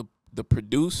the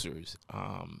producers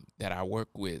that I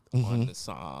work with on the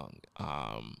song,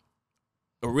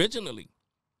 originally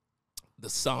the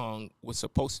song was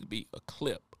supposed to be a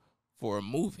clip for a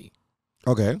movie.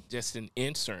 Okay. Just an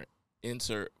insert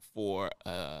for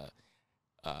a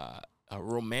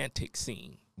romantic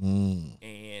scene.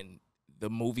 And the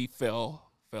movie fell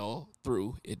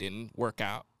through. It didn't work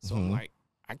out. So I'm like,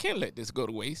 I can't let this go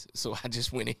to waste. So I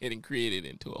just went ahead and created it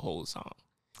into a whole song.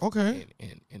 Okay.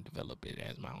 And develop it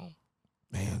as my own.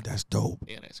 Man, that's dope.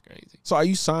 Yeah, that's crazy. So are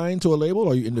you signed to a label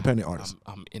or are you independent artist?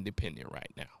 I'm independent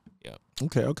right now. Yep.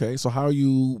 Okay. So how are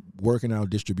you working out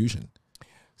distribution?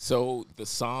 So the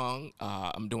song,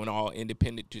 I'm doing all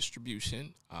independent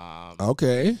distribution.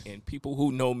 Okay. And people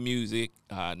who know music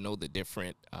know the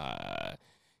different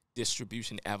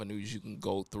distribution avenues you can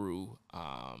go through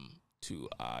to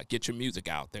get your music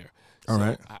out there. All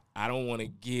right. I don't want to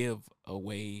give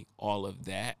away all of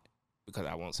that because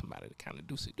I want somebody to kind of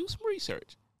do some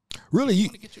research. Really? You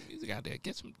want to get your music out there.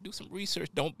 Do some research.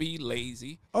 Don't be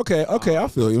lazy. Okay, I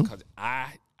feel you. Because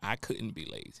I couldn't be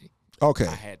lazy. Okay.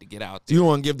 I had to get out there. You don't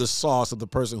want to give the sauce of the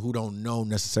person who don't know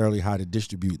necessarily how to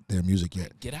distribute their music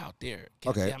yet. Get out there.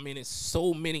 Okay. I mean, it's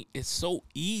so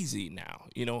easy now,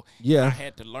 Yeah. I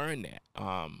had to learn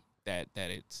that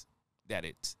that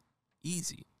it's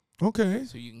easy. Okay.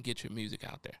 So you can get your music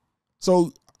out there.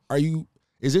 So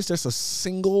is this just a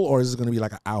single or is it going to be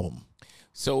like an album?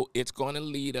 So it's going to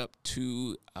lead up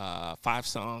to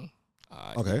 5-song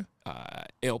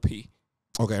LP.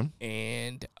 Okay.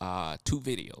 And 2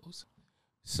 videos.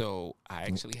 So I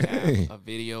actually have a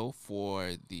video for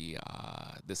the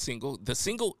single. The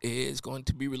single is going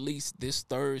to be released this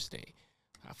Thursday.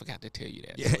 I forgot to tell you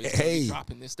that. Yeah, so it's gonna be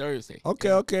dropping this Thursday.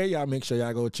 Okay. Y'all make sure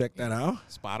y'all go check that out.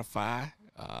 Spotify,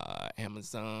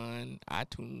 Amazon,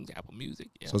 iTunes, Apple Music.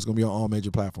 Yeah. So it's gonna be on all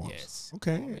major platforms. Yes.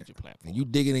 Okay. All major platforms. And you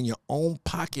dig it in your own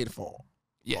pocket for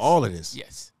yes. all of this.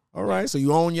 Yes. All right. So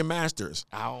you own your masters.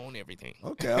 I own everything.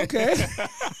 Okay.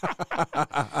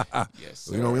 Yes.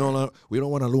 Sir. We don't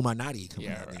want Illuminati coming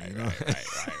yeah, out right, there,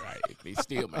 right. They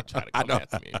still might try to come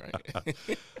after me,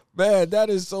 right? Man, that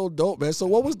is so dope, man. So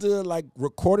what was the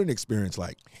recording experience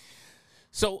like?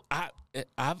 So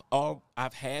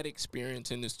I've had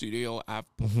experience in the studio.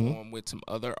 I've performed with some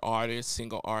other artists,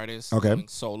 single artists, doing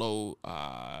solo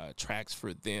tracks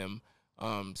for them.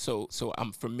 So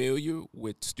I'm familiar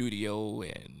with studio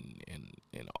and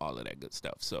all of that good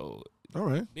stuff. So all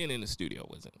right, being in the studio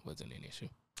wasn't an issue.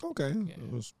 Okay, yeah.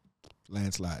 It was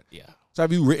landslide. Yeah. So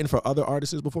have you written for other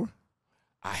artists before?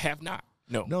 I have not.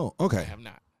 No. Okay. I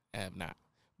have not.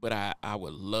 But I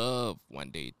would love one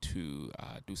day to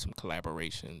do some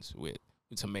collaborations with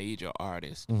some major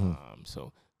artists.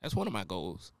 So that's one of my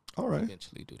goals. All right.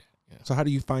 Eventually do that. Yeah. So how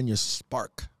do you find your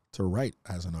spark to write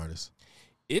as an artist?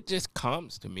 It just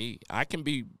comes to me. I can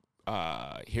be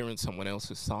hearing someone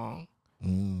else's song.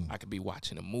 I could be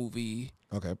watching a movie.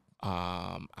 Okay.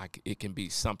 It can be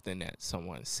something that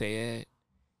someone said,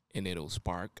 and it'll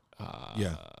spark.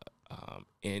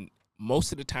 And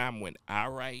most of the time when I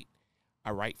write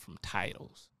from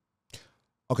titles.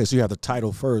 Okay, so you have the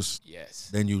title first. Yes.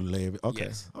 Then you lay it. Okay.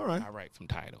 Yes. All right. I write from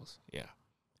titles. Yeah.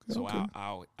 Okay, So okay.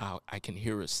 I can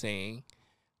hear a saying,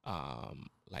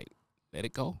 like "Let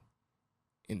It Go,"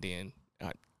 and then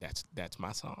that's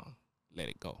my song, "Let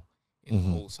It Go," and the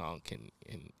whole song can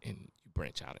and you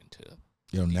branch out into.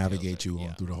 It'll navigate you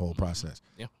on through the whole process.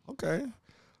 Yeah. Okay.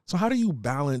 So how do you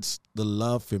balance the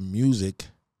love for music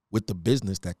with the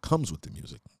business that comes with the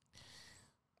music?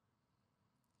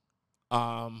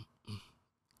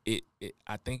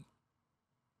 I think,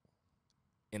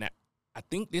 and I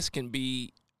think this can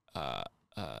be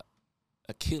a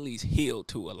Achilles heel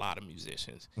to a lot of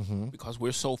musicians because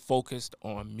we're so focused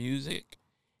on music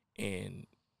and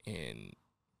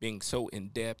being so in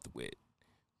depth with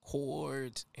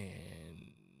chords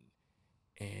and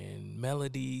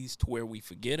melodies to where we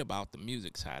forget about the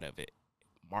music side of it,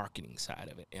 marketing side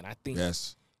of it. And I think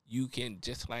you can,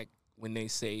 just like when they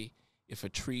say, if a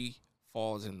tree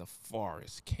falls in the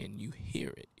forest, can you hear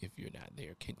it? If you're not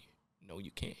there, can you? No,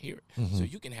 you can't hear it. So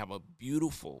you can have a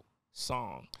beautiful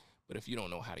song, but if you don't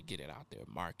know how to get it out there,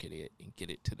 market it, and get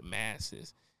it to the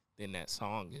masses, then that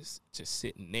song is just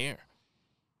sitting there,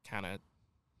 kind of,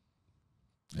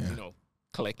 you know,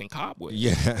 collecting cobwebs.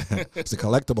 Yeah, it's a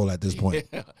collectible at this point.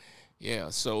 Yeah.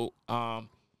 So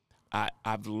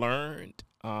I've learned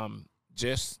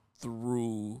just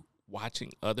through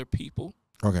watching other people.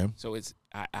 Okay. So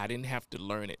I didn't have to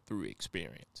learn it through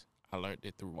experience. I learned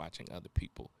it through watching other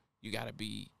people. You got to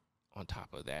be on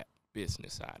top of that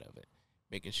business side of it,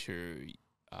 making sure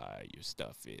your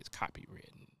stuff is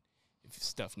copywritten. If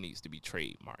stuff needs to be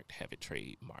trademarked, have it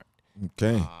trademarked.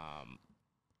 Okay.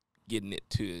 Getting it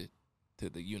to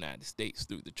the United States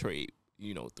through the trade,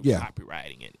 you know, through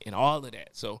copywriting and all of that.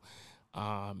 So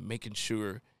making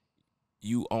sure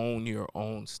you own your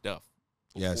own stuff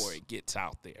before it gets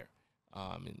out there.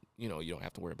 And, you know, you don't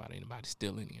have to worry about anybody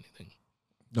stealing anything.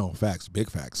 No, facts, big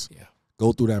facts. Yeah.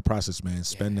 Go through that process, man.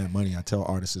 Spend that money. I tell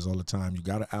artists all the time, you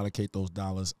got to allocate those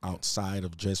dollars outside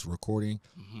of just recording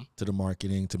to the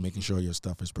marketing, to making sure your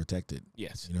stuff is protected.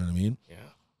 Yes. You know what I mean? Yeah.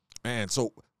 And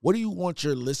so what do you want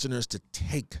your listeners to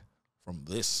take from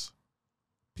this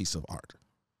piece of art?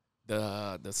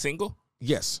 The single?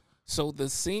 Yes. So the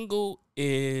single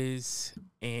is,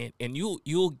 and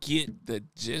you'll get the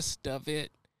gist of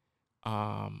it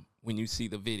when you see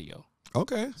the video.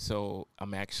 Okay. So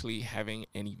I'm actually having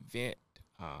an event,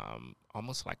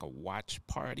 almost like a watch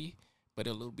party, but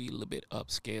it'll be a little bit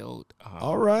upscaled.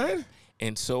 All right.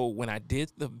 And so when I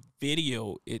did the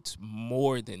video, it's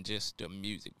more than just a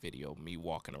music video, me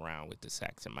walking around with the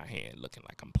sax in my hand looking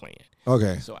like I'm playing.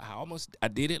 Okay. So I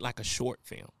did it like a short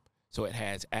film. So it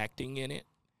has acting in it.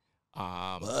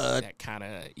 That kind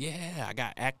of, I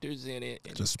got actors in it.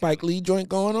 It's a Spike Lee joint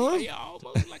going on? Yeah,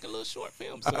 almost like a little short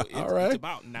film. So it's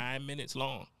about 9 minutes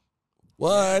long.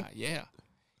 What? Yeah.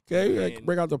 Okay,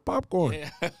 bring out the popcorn. Yeah.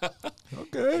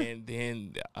 Okay. And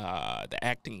then the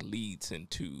acting leads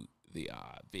into the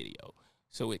video.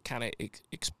 So it kind of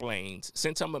explains,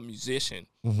 since I'm a musician,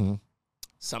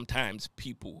 sometimes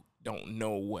people don't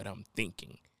know what I'm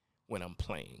thinking when I'm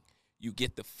playing. You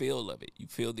get the feel of it. You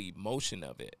feel the emotion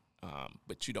of it.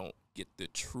 But you don't get the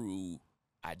true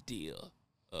idea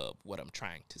of what I'm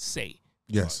trying to say.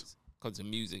 Yes. Because the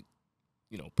music,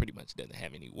 you know, pretty much doesn't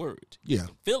have any words. Yeah. You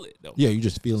can feel it, though. Yeah, you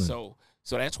just feel it. So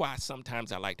that's why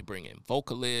sometimes I like to bring in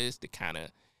vocalists to kind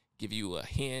of give you a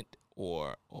hint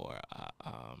or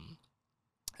a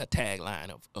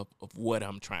tagline of what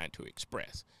I'm trying to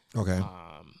express. Okay.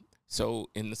 So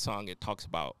in the song, it talks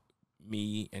about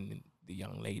me and the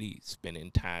young lady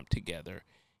spending time together.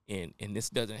 And this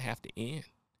doesn't have to end.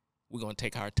 We're going to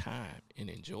take our time and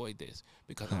enjoy this,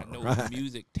 because I know the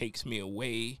music takes me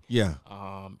away. Yeah.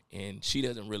 And she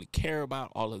doesn't really care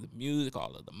about all of the music,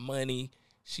 all of the money.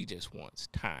 She just wants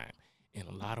time. And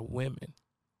a lot of women,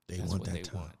 They want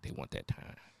that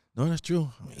time. No, that's true.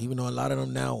 I mean, even though a lot of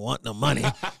them now want the money.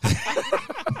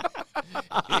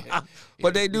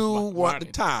 But they do want the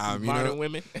time. Modern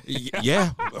women.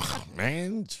 Yeah.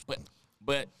 Man.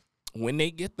 But when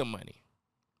they get the money,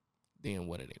 then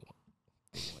what do they want?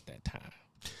 They want that time.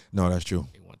 No, that's true.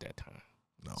 They want that time.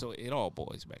 No. So it all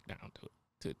boils back down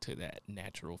to that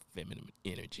natural feminine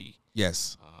energy.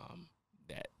 Yes.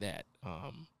 That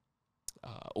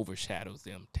overshadows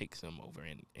them, takes them over,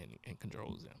 and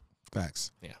controls them.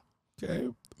 Facts. Yeah. Okay.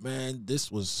 Man,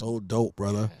 this was so dope,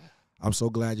 brother. Yeah. I'm so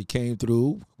glad you came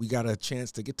through. We got a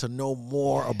chance to get to know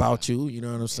more about you. You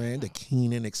know what I'm saying? The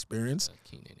Keenan Experience. The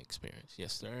Keenan Experience.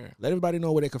 Yes, sir. Let everybody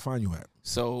know where they can find you at.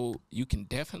 So you can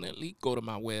definitely go to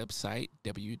my website,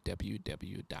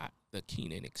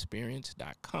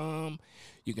 www.thekeenanexperience.com.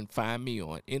 You can find me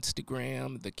on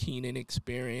Instagram, The Keenan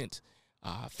Experience,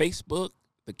 Facebook,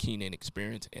 The Keenan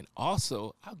Experience, and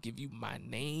also I'll give you my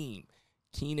name,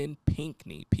 Keenan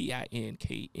Pinkney,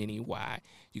 Pinkney.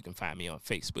 You can find me on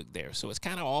Facebook there. So it's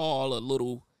kind of all a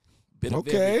little bit of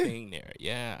everything there.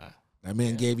 Yeah. That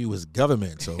man gave you his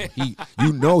government, so he's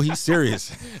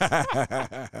serious.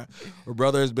 Well,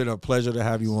 brother, it's been a pleasure to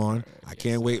have you on. I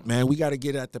can't wait, man. We got to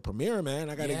get at the premiere, man.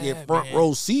 I got to get front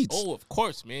row seats. Oh, of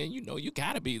course, man. You know, you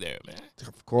got to be there, man.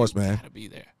 Of course, man. Got to be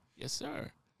there. Yes,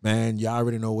 sir. Man, y'all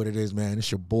already know what it is, man.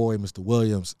 It's your boy, Mr.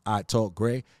 Williams. I Talk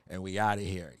Gray, and we out of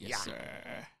here. Yes, sir.